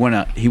 because he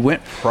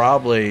went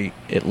probably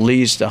at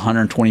least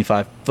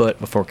 125 foot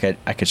before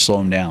I could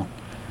slow him down.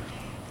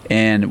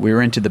 And we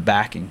were into the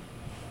backing.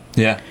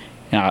 Yeah.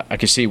 And I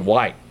could see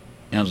white.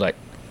 And I was like,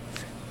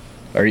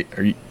 are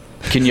you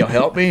can you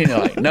help me? And they're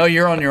like, no,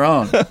 you're on your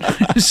own.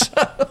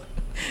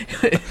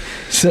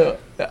 So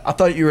I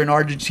thought you were in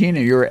Argentina.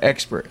 You were an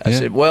expert. I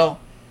said, well,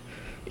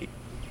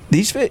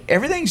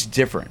 everything's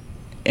different.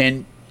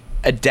 And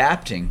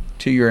adapting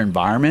to your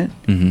environment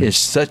is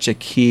such a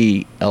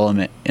key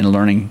element in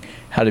learning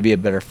how to be a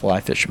better fly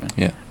fisherman.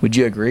 Yeah. Would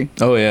you agree?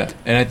 Oh, yeah.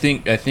 And I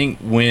think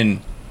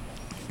when,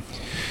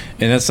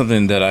 and that's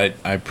something that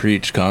I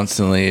preach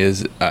constantly,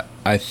 is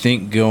I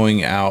think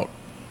going out,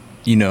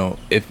 you know,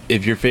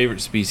 if your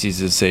favorite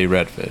species is, say,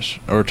 redfish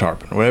or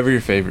tarpon, whatever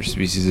your favorite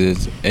species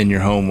is in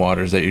your home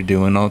waters that you're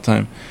doing all the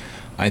time,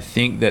 I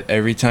think that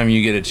every time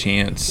you get a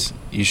chance,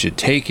 you should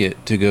take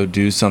it to go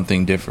do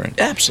something different.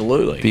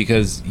 Absolutely.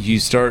 Because you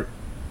start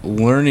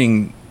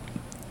learning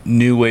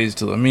new ways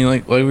to, I mean,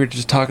 like we were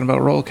just talking about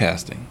roll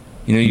casting.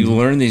 You know, you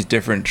learn these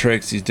different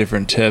tricks, these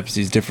different tips,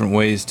 these different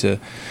ways to,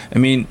 I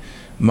mean,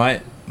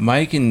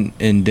 Mike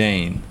and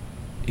Dane,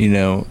 you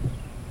know,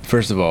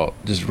 first of all,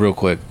 just real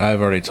quick,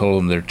 I've already told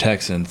them they're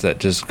Texans that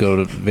just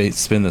go to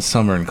spend the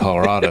summer in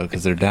Colorado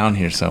because they're down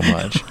here so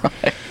much.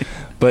 Right.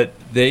 But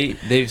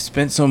they've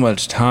spent so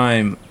much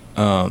time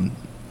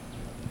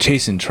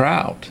chasing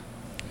trout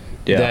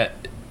that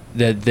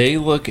they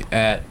look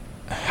at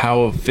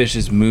how a fish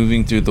is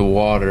moving through the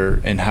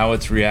water and how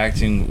it's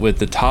reacting with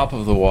the top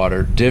of the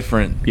water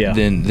different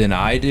than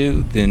I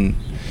do.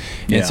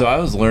 And so I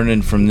was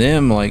learning from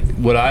them, like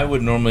what I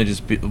would normally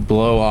just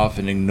blow off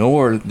and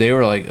ignore. They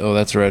were like, oh,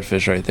 that's a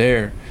redfish right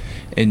there.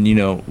 And, you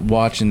know,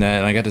 watching that,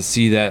 and I got to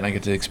see that, and I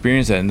got to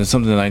experience that. And that's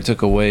something that I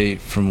took away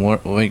from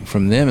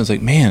them. It's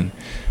like, man,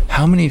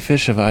 how many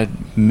fish have I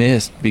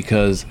missed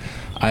because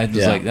I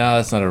was like, no,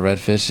 that's not a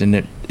redfish. And,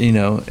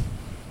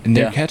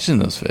 they're catching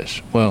those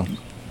fish. Well,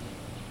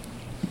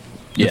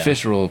 the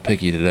fish are a little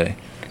picky today.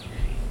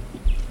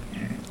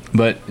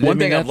 But one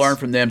thing I've learned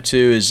from them, too,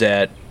 is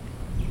that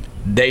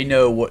they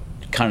know what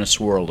kind of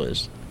swirl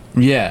is.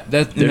 Yeah,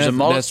 there's a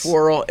mullet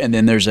swirl, and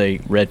then there's a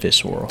redfish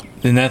swirl.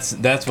 And that's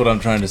what I'm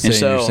trying to say. And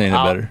so you're saying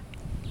it better.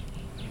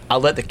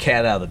 I'll let the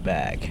cat out of the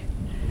bag.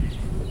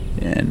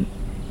 And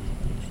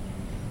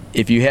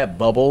if you have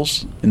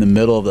bubbles in the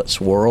middle of that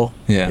swirl,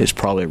 it's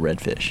probably a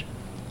redfish.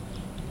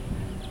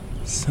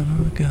 Son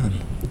of a gun.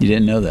 You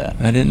didn't know that?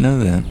 I didn't know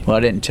that. Well, I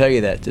didn't tell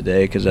you that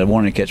today because I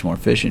wanted to catch more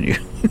fish than you.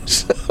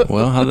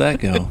 Well, how'd that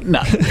go?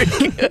 No.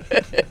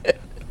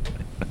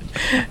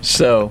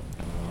 So,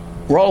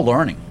 we're all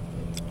learning.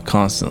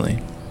 Constantly.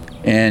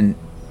 And,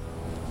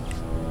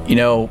 you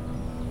know,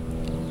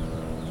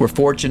 we're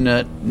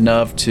fortunate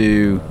enough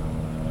to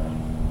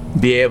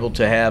be able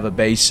to have a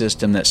base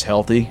system that's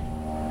healthy,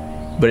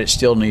 but it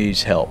still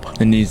needs help.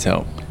 It needs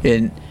help.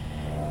 And,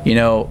 you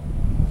know,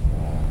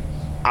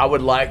 I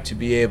would like to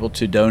be able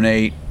to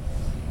donate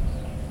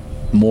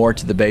more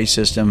to the base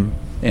system.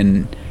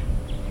 And,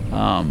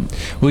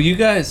 well, you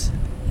guys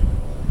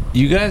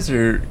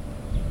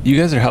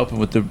are helping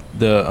with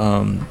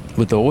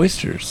the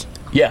oysters.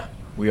 Yeah,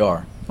 we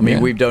are. I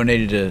mean, we've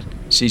donated to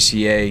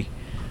CCA.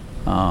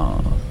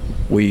 I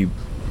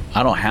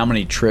don't know how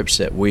many trips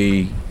that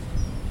we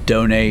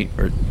donate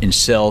and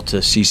sell to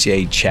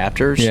CCA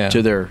chapters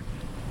to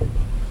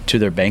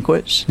their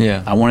banquets.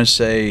 Yeah, I want to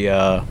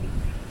say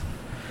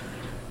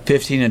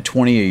 15 and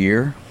 20 a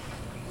year,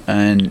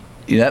 and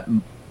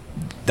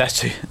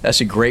that's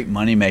a great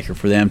moneymaker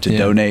for them to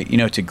donate. You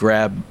know, to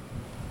grab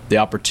the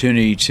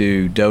opportunity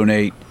to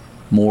donate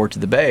more to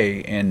the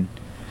Bay and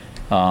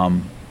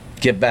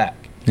give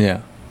back.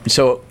 Yeah.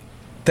 So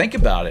think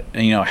about it.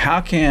 And, you know,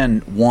 how can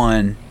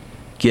one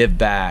give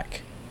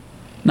back,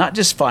 not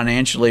just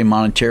financially,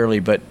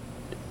 monetarily, but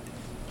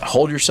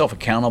hold yourself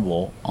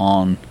accountable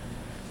on,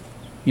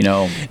 you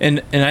know.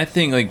 And I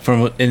think like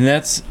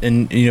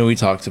we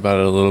talked about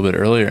it a little bit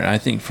earlier. And I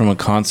think from a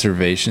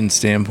conservation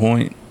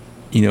standpoint,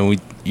 you know,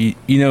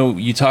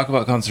 you talk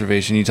about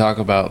conservation, you talk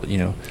about, you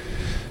know,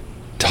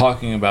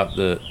 talking about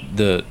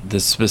the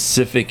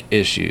specific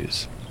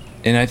issues.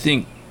 And I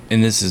think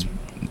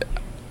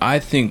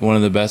one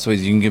of the best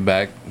ways you can give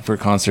back for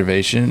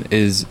conservation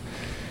is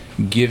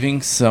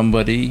giving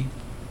somebody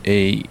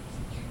a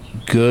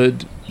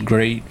good,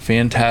 great,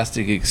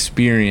 fantastic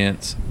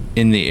experience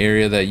in the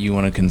area that you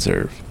want to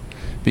conserve.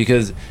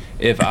 Because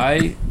if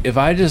I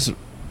just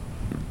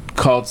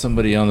called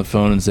somebody on the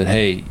phone and said,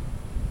 hey,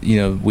 you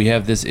know, we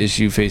have this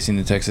issue facing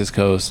the Texas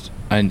coast,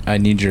 I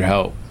need your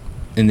help,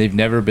 and they've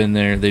never been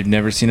there, they've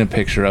never seen a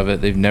picture of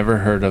it, they've never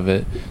heard of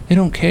it, they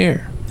don't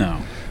care.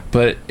 No.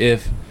 But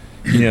if,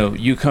 you know,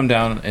 you come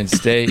down and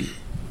stay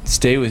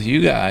with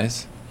you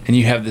guys, and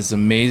you have this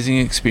amazing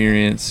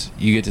experience.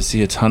 You get to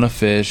see a ton of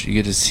fish. You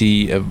get to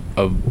see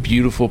a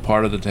beautiful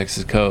part of the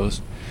Texas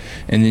coast.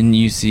 And then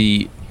you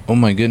see, oh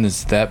my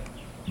goodness,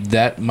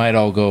 that might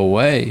all go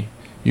away.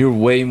 You're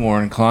way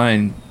more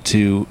inclined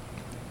to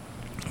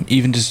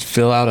even just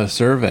fill out a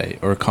survey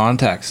or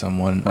contact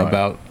someone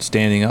about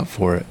standing up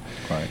for it.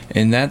 Right.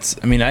 And that's,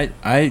 I mean,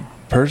 I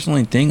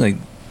personally think, like,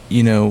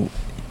 you know,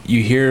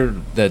 you hear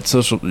that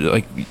social,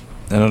 like,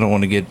 and I don't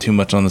want to get too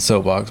much on the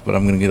soapbox, but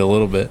I'm going to get a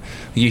little bit.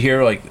 You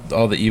hear, like,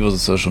 all the evils of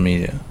social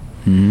media.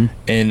 Mm-hmm.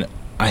 And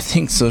I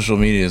think social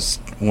media is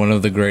one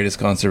of the greatest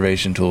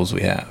conservation tools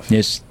we have.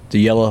 It's the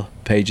yellow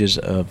pages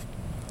of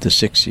the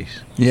 60s,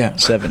 Yeah.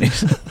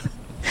 70s.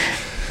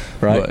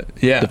 Right? But,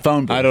 yeah. The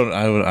phone book.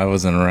 I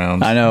wasn't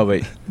around. I know,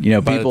 but, you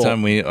know, By people. the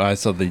time I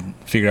saw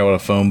figure out what a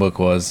phone book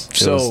was,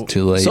 it was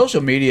too late.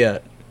 Social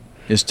media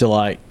is to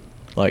like,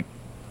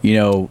 you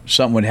know,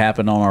 something would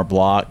happen on our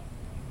block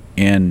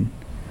and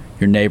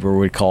your neighbor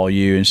would call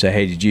you and say,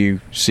 hey, did you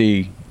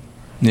see?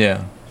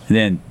 Yeah. And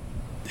then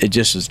it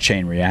just is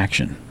chain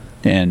reaction.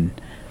 And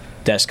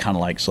that's kind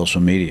of like social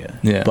media.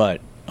 Yeah.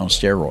 But on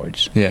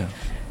steroids. Yeah.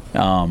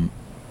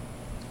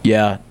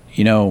 Yeah,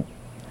 you know,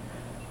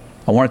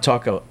 I want to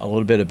talk a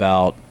little bit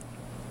about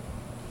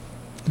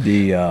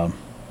the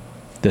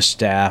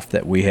staff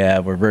that we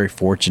have. We're very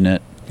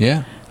fortunate.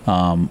 Yeah.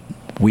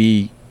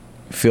 We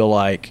feel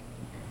like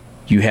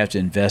you have to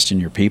invest in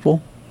your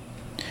people.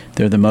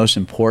 They're the most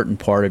important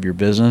part of your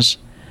business.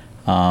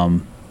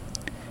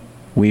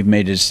 We've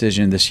made a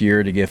decision this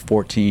year to give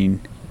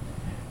 14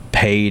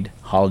 paid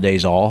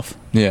holidays off.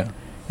 Yeah.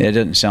 It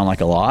doesn't sound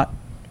like a lot,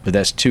 but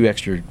that's 2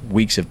 extra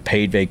weeks of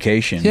paid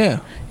vacation. Yeah.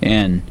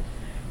 And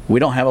we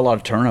don't have a lot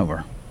of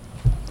turnover.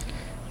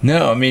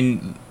 No, I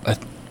mean,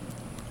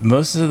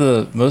 most of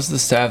the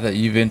staff that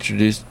you've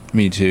introduced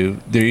me to,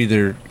 they're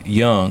either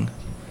young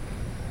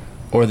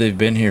or they've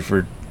been here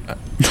for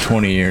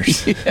 20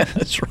 years. Yeah,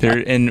 that's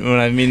right. And when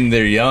I mean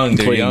they're young,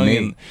 Including they're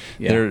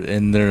young, me.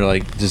 and they're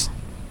like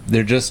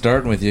they're just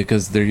starting with you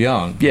because they're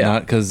young,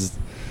 not because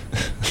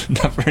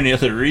not for any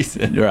other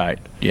reason. Right.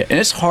 Yeah, and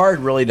it's hard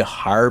really to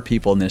hire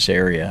people in this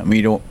area. I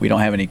mean, we don't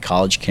have any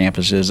college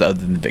campuses other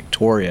than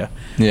Victoria.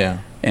 Yeah.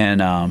 And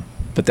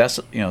but that's,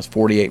 you know, it's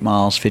 48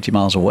 miles, 50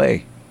 miles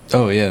away.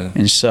 Oh yeah.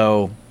 And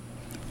so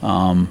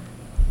No,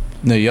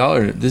 y'all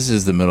are. This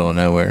is the middle of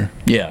nowhere.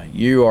 yeah,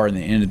 you are in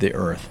the end of the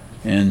earth.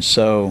 And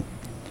so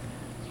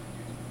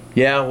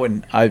yeah,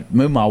 when I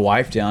moved my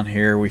wife down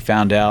here, we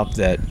found out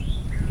that,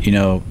 you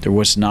know, there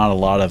was not a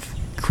lot of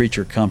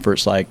creature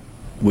comforts. Like,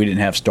 we didn't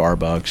have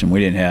Starbucks and we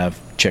didn't have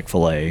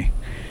Chick-fil-A,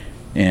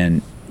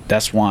 and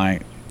that's why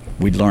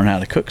we'd learn how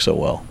to cook so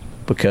well,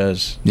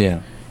 because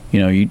Yeah.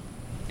 you'd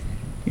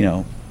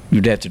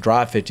have to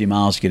drive 50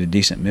 miles to get a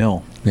decent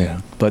meal. Yeah.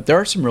 But there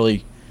are some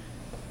really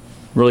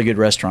good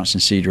restaurants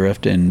in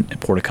Seadrift and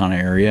Portacana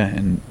area,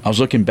 and I was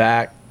looking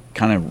back,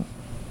 kind of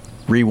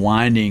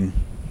rewinding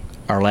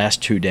our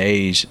last 2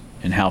 days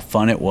and how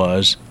fun it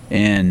was,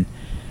 and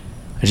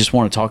I just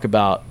want to talk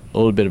a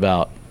little bit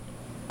about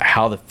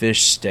how the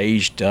fish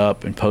staged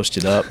up and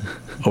posted up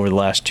over the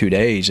last 2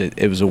 days.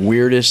 It was the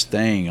weirdest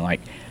thing. Like,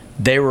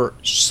 they were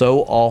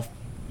so off,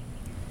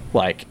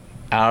 like,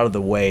 out of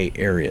the way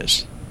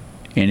areas,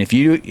 and if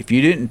you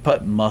didn't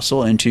put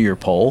muscle into your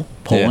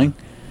pulling,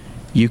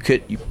 you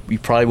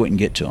probably wouldn't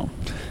get to them.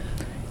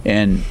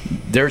 And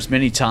there's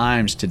many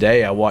times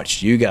today I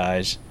watched you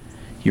guys.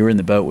 You were in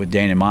the boat with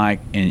Dane and Mike,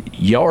 and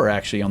y'all are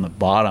actually on the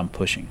bottom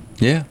pushing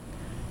Yeah.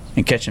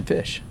 and catching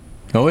fish.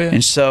 Oh yeah.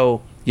 And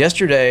so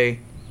yesterday,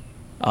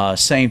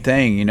 same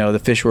thing. You know, the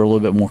fish were a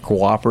little bit more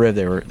cooperative.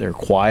 They were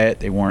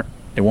quiet. They weren't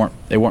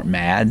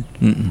mad.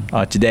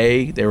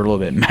 Today they were a little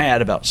bit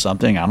mad about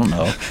something. I don't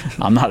know.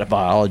 I'm not a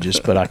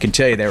biologist, but I can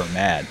tell you they were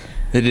mad.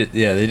 They did.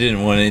 Yeah. They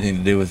didn't want anything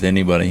to do with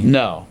anybody.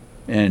 No.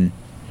 And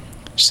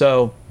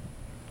so,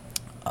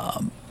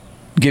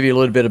 give you a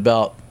little bit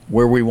about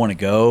where we want to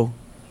go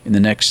in the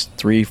next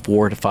 3,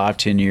 4 to 5,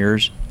 10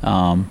 years.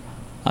 I'm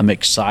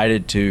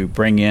excited to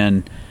bring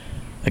in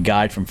a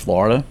guide from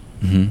Florida.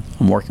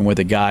 Mm-hmm. I'm working with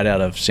a guide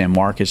out of San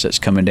Marcos that's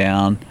coming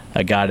down,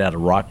 a guide out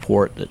of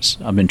Rockport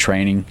I've been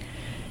training,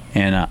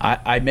 and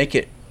I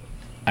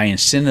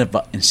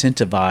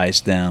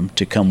incentivize them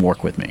to come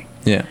work with me.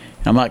 Yeah.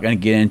 I'm not going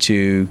to get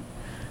into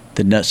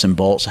the nuts and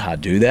bolts of how to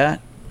do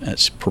that.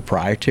 That's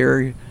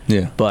proprietary.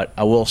 Yeah. But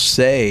I will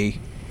say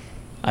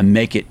I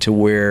make it to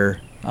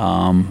where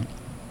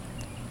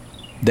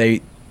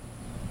they,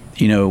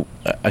 you know,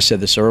 I said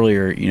this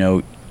earlier, you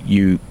know,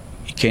 you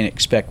can't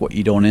expect what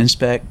you don't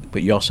inspect,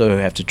 but you also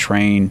have to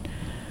train,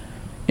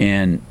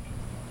 and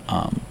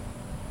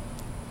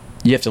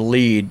you have to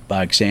lead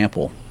by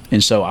example.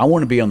 And so I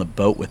want to be on the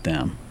boat with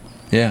them.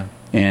 Yeah.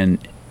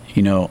 And,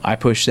 you know, I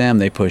push them,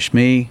 they push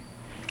me,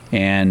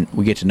 and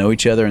we get to know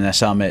each other, and that's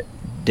how I met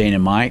Dane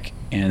and Mike,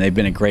 and they've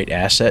been a great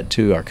asset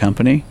to our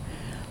company.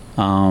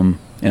 And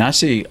I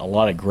see a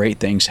lot of great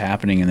things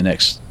happening in the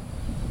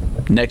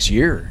next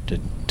year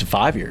to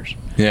 5 years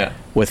Yeah.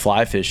 with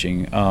fly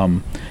fishing.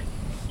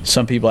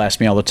 Some people ask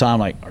me all the time,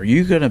 like, are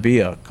you going to be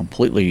a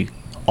completely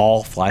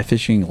all fly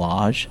fishing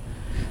lodge,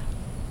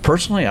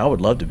 personally, I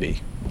would love to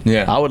be.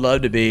 Yeah. I would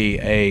love to be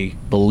a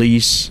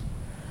Belize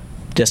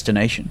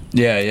destination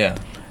Yeah.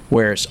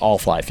 where it's all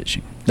fly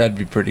fishing. That'd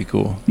be pretty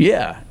cool.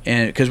 Yeah,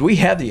 and because we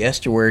have the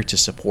estuary to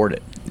support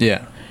it.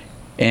 Yeah.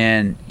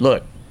 And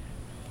look,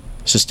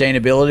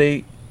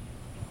 sustainability,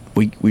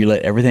 we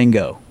let everything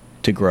go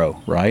to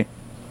grow, right?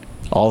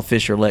 All the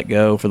fish are let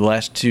go. For the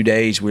last 2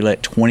 days, we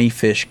let 20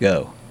 fish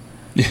go.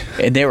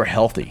 And they were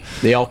healthy.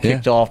 They all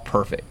kicked off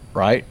perfect,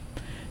 right?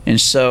 And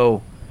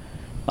so,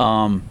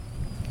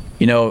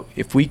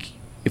 if we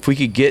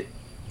could get,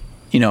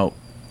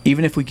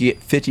 even if we could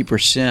get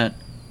 50%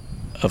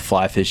 of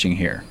fly fishing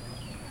here,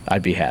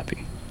 I'd be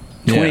happy.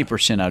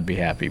 20% I'd be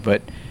happy.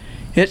 But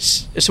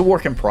it's a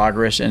work in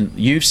progress. And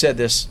you've said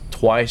this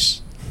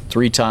twice,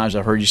 3 times.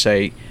 I've heard you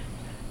say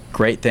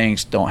great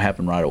things don't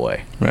happen right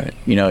away. Right.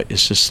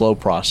 It's a slow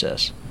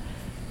process.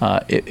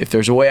 If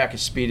there's a way I could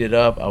speed it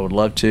up, I would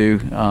love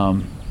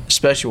to,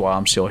 especially while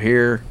I'm still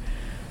here.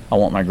 I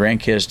want my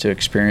grandkids to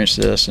experience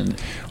this.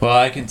 And well,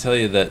 I can tell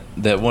you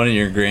that one of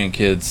your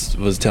grandkids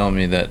was telling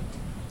me that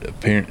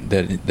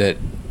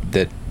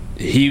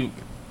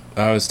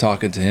I was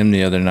talking to him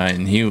the other night,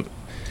 and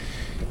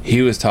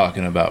he was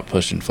talking about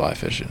pushing fly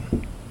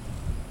fishing,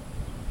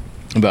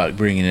 about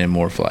bringing in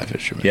more fly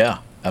fishermen. yeah,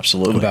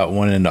 absolutely. About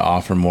wanting to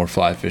offer more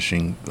fly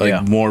fishing,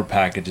 more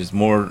packages,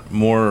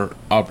 more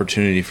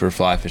opportunity for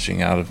fly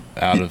fishing out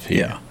of here.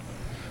 Yeah.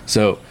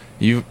 So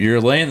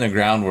you're laying the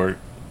groundwork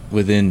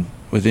within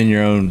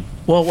your own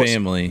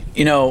family.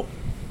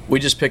 We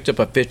just picked up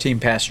a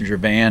 15-passenger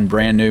van,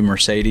 brand new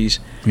Mercedes,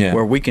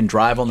 where we can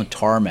drive on the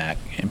tarmac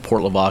in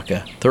Port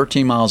Lavaca,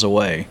 13 miles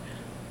away.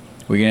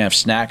 We can have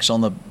snacks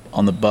on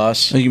the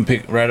bus. You can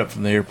pick right up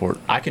from the airport.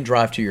 I can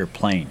drive to your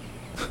plane.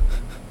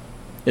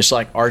 It's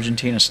like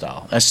Argentina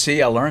style. I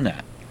learned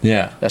that.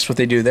 Yeah. That's what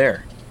they do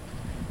there.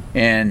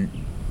 And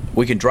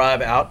we can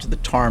drive out to the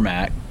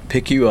tarmac,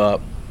 pick you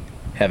up,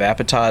 have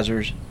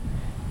appetizers,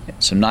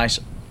 some nice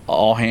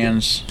all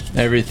hands.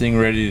 Everything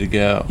ready to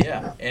go.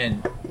 Yeah,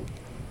 and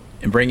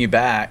bring you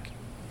back,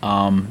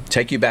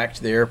 take you back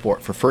to the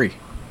airport for free.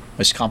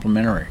 It's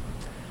complimentary.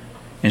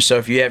 And so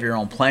if you have your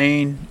own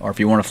plane, or if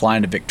you want to fly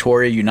into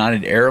Victoria,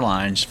 United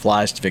Airlines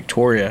flies to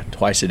Victoria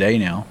twice a day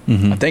now.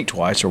 I think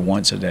twice or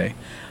once a day.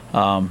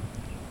 We'll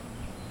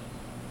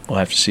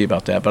have to see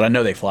about that, but I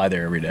know they fly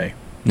there every day.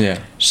 Yeah.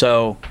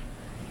 So,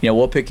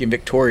 we'll pick you in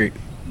Victoria.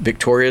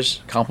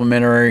 Victoria's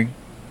complimentary.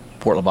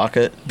 Port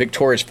Lavaca.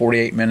 Victoria's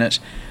 48 minutes.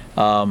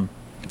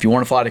 If you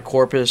want to fly to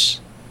Corpus,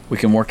 we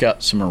can work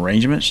out some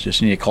arrangements.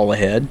 Just need to call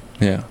ahead.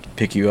 Yeah.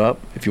 Pick you up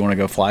if you want to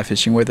go fly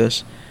fishing with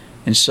us.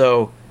 And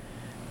so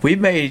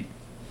we've made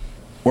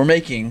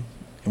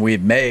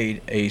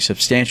a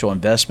substantial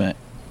investment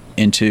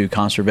into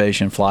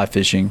conservation, fly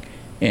fishing,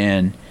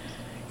 and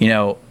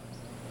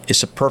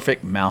it's a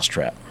perfect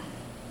mousetrap.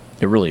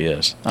 It really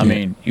is. I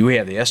mean, we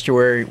have the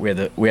estuary, we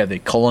have the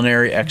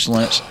culinary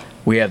excellence,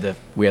 we have the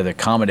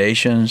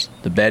accommodations,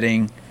 the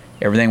bedding,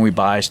 everything we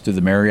buy is through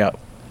the Marriott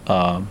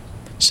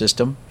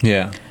system.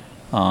 Yeah.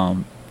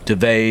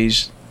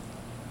 Duvets,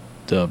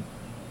 the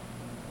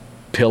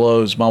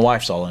pillows. My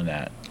wife's all in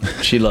that.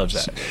 She loves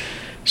that.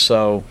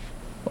 So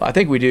I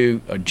think we do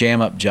a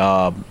jam-up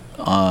job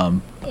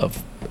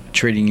of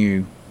treating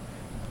you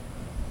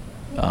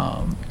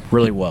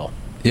really well.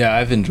 Yeah,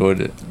 I've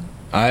enjoyed it.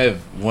 I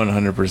have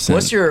 100%.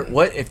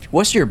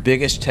 What's your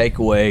biggest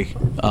takeaway?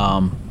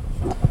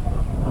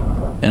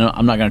 And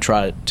I'm not going to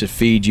try to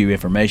feed you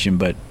information,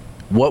 but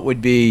what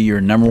would be your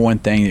number one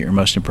thing that you're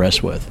most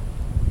impressed with?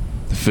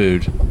 The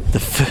food. The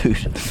food.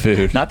 The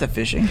food. Not the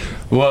fishing.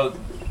 Well,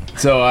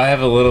 so I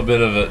have a little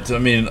bit of a.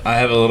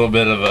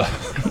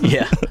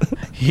 Yeah.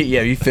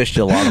 Yeah, you fished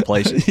a lot of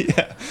places.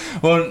 Yeah.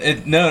 Well,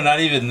 no, not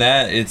even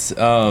that. It's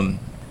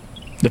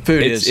the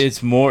food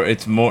It's more.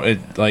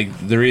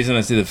 Like the reason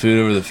I say the food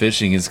over the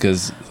fishing is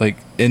because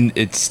and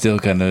it's still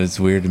kind of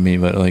weird to me,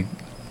 but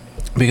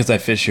because I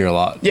fish here a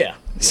lot. Yeah.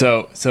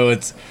 So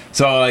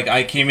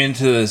I came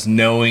into this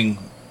knowing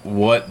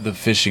what the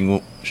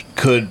fishing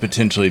could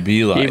potentially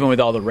be like, even with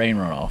all the rain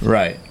runoff.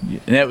 Right.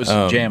 And that was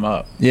jam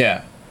up.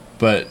 Yeah,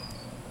 but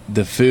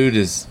the food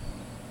is.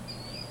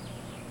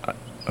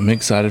 I'm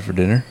excited for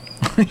dinner.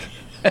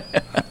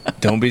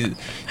 Don't be.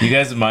 You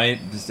guys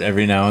might just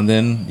every now and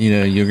then.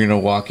 You're gonna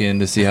walk in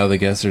to see how the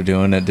guests are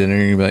doing at dinner,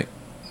 and you're like,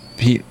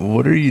 Pete,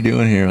 what are you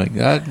doing here? Like,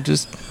 I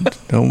just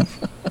don't.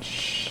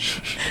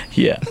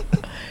 Yeah.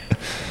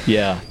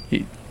 Yeah.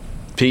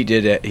 Pete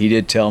did it. He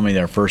did tell me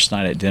their first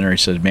night at dinner. He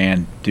said,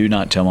 "Man, do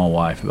not tell my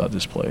wife about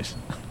this place."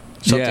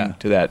 Something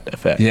to that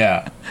effect.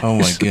 Yeah. Oh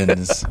my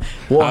goodness.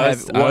 I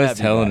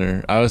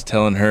was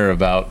telling her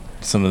about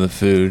some of the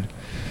food.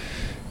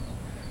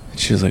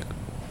 She was like,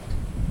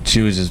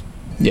 she was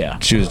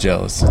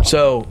jealous.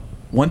 So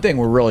one thing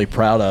we're really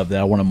proud of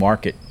that I want to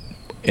market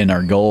in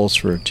our goals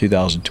for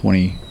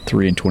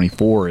 2023 and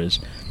 24 is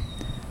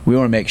we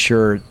want to make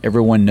sure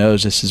everyone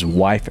knows this is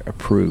wife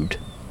approved.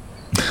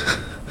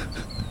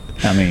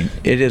 I mean,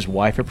 it is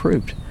wife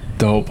approved.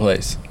 The whole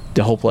place.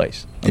 The whole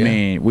place. I Yeah.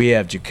 mean, we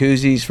have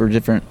jacuzzis for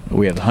different.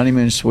 We have the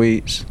honeymoon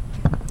suites.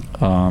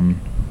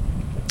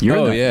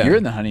 You're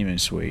in the honeymoon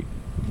suite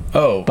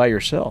Oh, by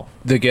yourself.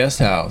 the guest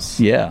house.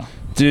 Yeah.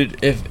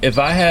 Dude, if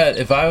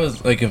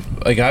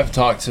I've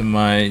talked to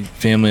my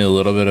family a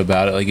little bit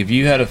about it. Like, if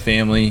you had a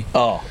family,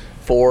 Oh,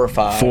 4 or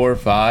 5. 4 or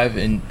 5,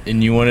 and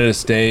you wanted to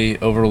stay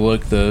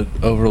overlook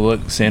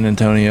San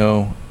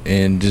Antonio,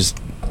 and just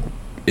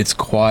it's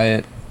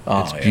quiet,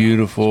 it's yeah.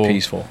 beautiful, It's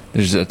peaceful.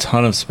 There's a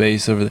ton of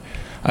space over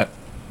there.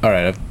 All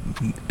right,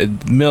 in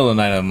the middle of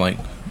the night,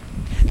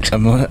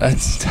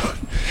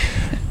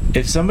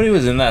 if somebody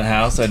was in that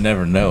house, I'd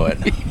never know it.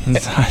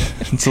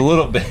 It's a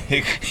little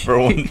big for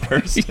one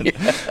person.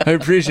 Yeah. I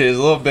appreciate it. It's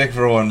a little big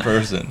for one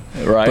person.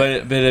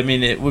 Right. But I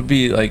mean, it would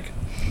be like,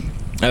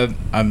 I'm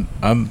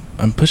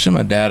pushing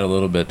my dad a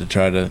little bit to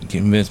try to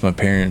convince my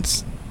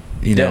parents,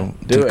 to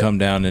come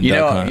down and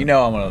duck hunt. I'm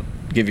gonna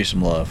give you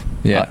some love.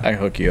 Yeah. I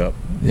hook you up.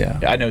 Yeah.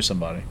 I know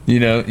somebody. You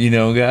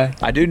know a guy?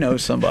 I do know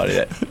somebody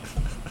that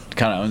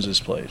kind of owns this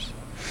place.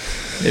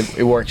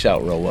 It works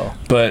out real well.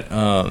 But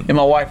And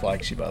my wife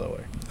likes you, by the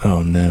way.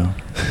 oh no,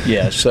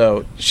 Yeah.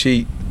 So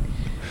she's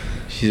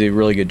a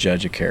really good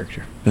judge of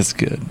character. that's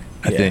good.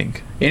 I Yeah.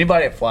 think.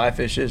 Anybody that fly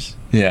fishes,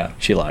 Yeah.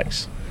 she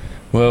likes.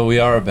 Well, we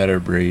are a better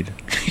breed.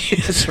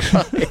 That's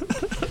right.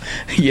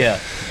 Yeah.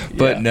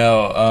 But Yeah.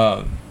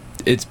 no,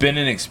 it's been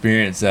an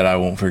experience that I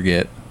won't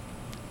forget,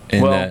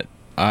 and Well- that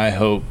I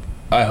hope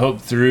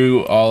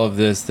through all of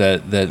this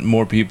that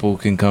more people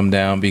can come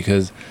down,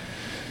 because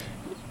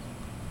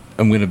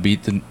I'm gonna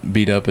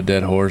beat up a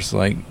dead horse.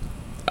 Like,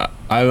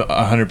 I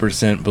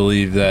 100%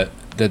 believe that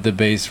the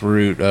base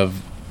root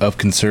of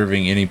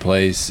conserving any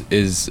place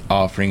is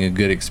offering a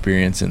good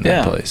experience in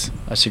that place.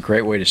 That's a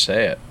great way to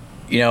say it.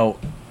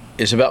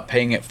 It's about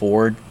paying it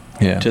forward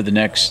Yeah. to the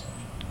next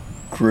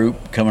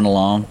group coming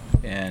along,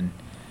 and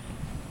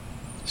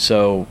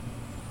so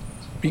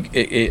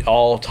it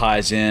all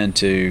ties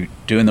into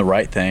doing the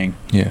right thing,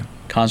 Yeah.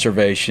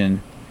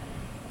 conservation,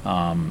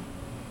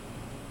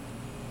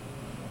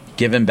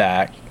 giving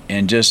back,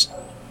 and just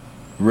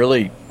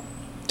really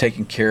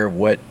taking care of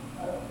what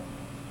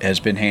has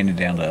been handed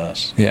down to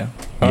us. Yeah.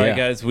 All right, Yeah.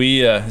 guys.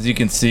 We, as you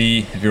can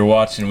see, if you're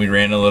watching, we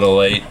ran a little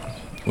late.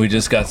 We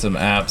just got some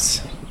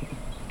apps,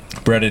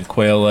 breaded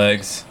quail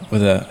legs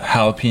with a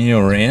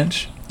jalapeno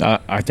ranch.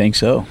 I think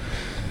so.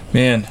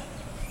 Man.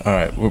 All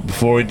right.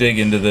 Before we dig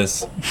into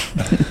this,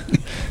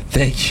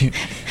 thank you.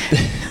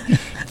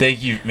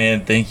 Thank you,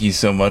 man. Thank you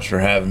so much for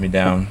having me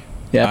down.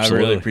 Yeah, I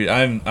absolutely. really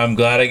appreciate. I'm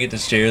glad I get to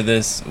share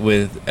this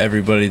with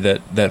everybody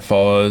that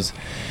follows,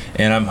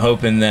 and I'm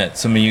hoping that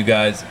some of you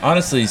guys,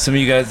 honestly, some of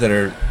you guys that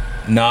are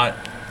not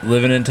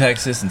living in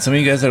Texas, and some of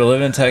you guys that are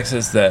living in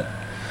Texas that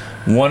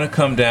want to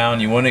come down,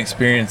 you want to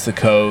experience the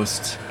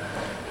coast,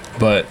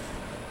 but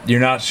you're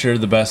not sure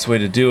the best way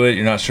to do it.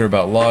 You're not sure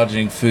about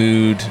lodging,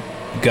 food,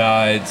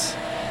 guides.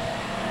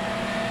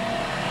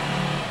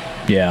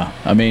 Yeah,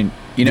 I mean,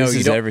 This you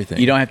is don't everything.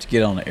 You don't have to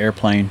get on an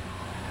airplane.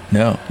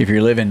 No. If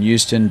you live in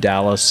Houston,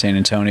 Dallas, San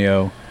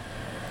Antonio,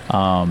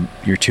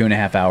 you're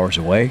 2.5 hours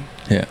away.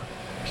 Yeah.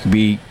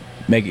 You can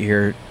make it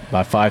here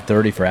by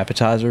 5:30 for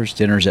appetizers.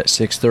 Dinner's at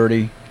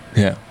 6:30.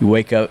 Yeah. You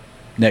wake up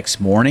next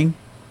morning,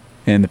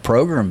 and the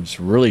program's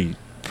really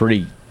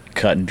pretty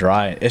cut and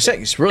dry.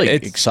 It's really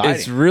exciting.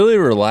 It's really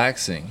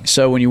relaxing.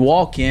 So when you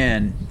walk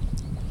in,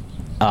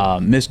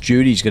 Miss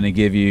Judy's going to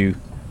give you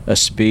a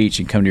speech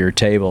and come to your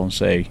table and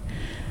say,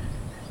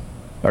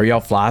 "Are y'all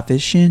fly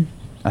fishing?"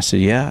 I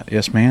said, "Yeah,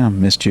 yes, ma'am."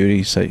 Miss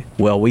Judy say,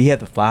 "Well, we have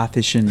the fly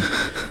fisherman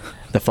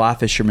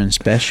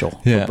special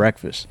Yeah. for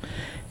breakfast."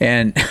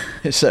 And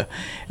so,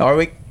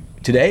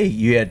 today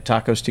you had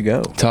tacos to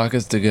go.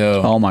 Tacos to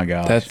go. Oh my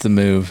gosh, That's the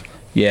move.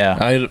 yeah,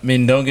 I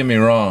mean, don't get me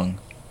wrong.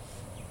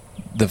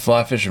 The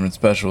fly fisherman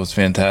special was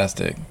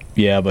fantastic,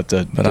 yeah. But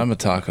I'm a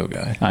taco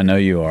guy. I know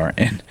you are,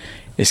 and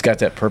it's got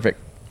that perfect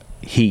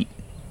heat.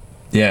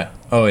 Yeah.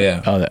 Oh yeah.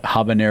 That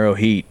habanero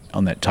heat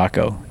on that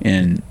taco,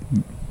 and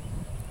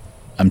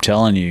I'm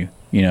telling you,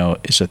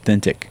 it's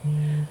authentic.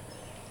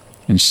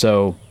 And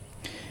so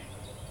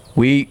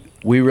we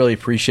really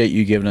appreciate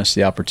you giving us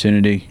the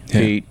opportunity, Yeah.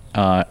 Pete.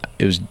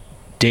 It was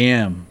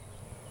damn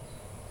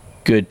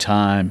good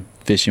time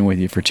fishing with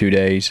you for 2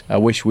 days. I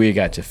wish we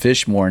got to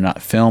fish more and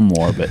not film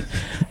more, but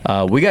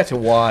we got to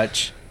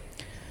watch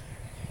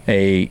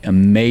a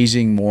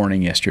amazing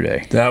morning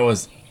yesterday. That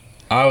was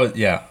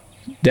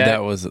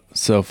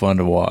so fun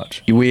to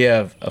watch. We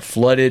have a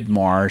flooded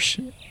marsh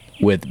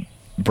with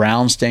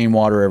brown stained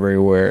water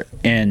everywhere,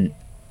 and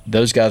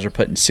those guys are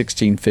putting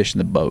 16 fish in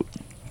the boat.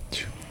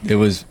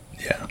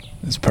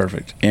 It's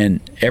perfect. And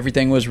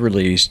everything was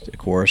released, of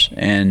course.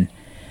 And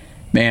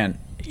man,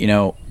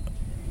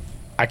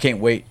 I can't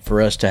wait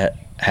for us to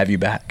have you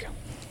back.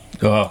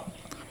 Oh,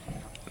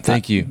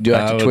 thank you. Do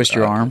I have to twist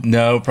your arm?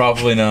 No,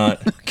 probably not.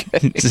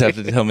 Just have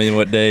to tell me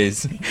what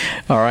days.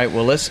 All right.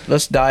 Well,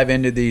 let's dive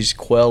into these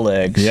quail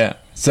legs. Yeah.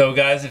 So,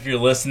 guys, if you're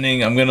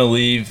listening, I'm going to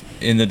leave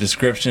in the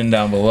description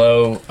down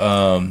below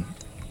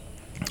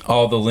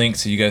all the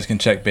links so you guys can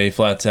check Bay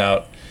Flats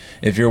out.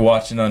 If you're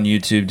watching on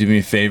YouTube, do me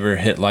a favor,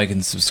 hit like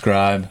and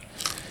subscribe.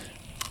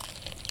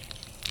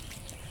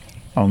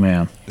 Oh,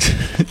 man.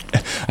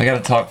 I got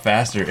to talk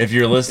faster. If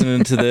you're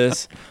listening to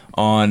this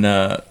on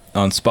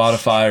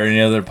Spotify or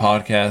any other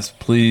podcast,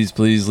 please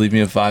leave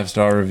me a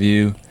 5-star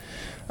review.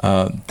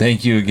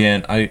 Thank you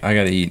again. I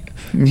got to eat.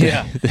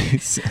 Yeah.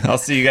 I'll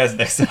see you guys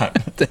next time.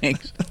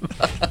 Thanks.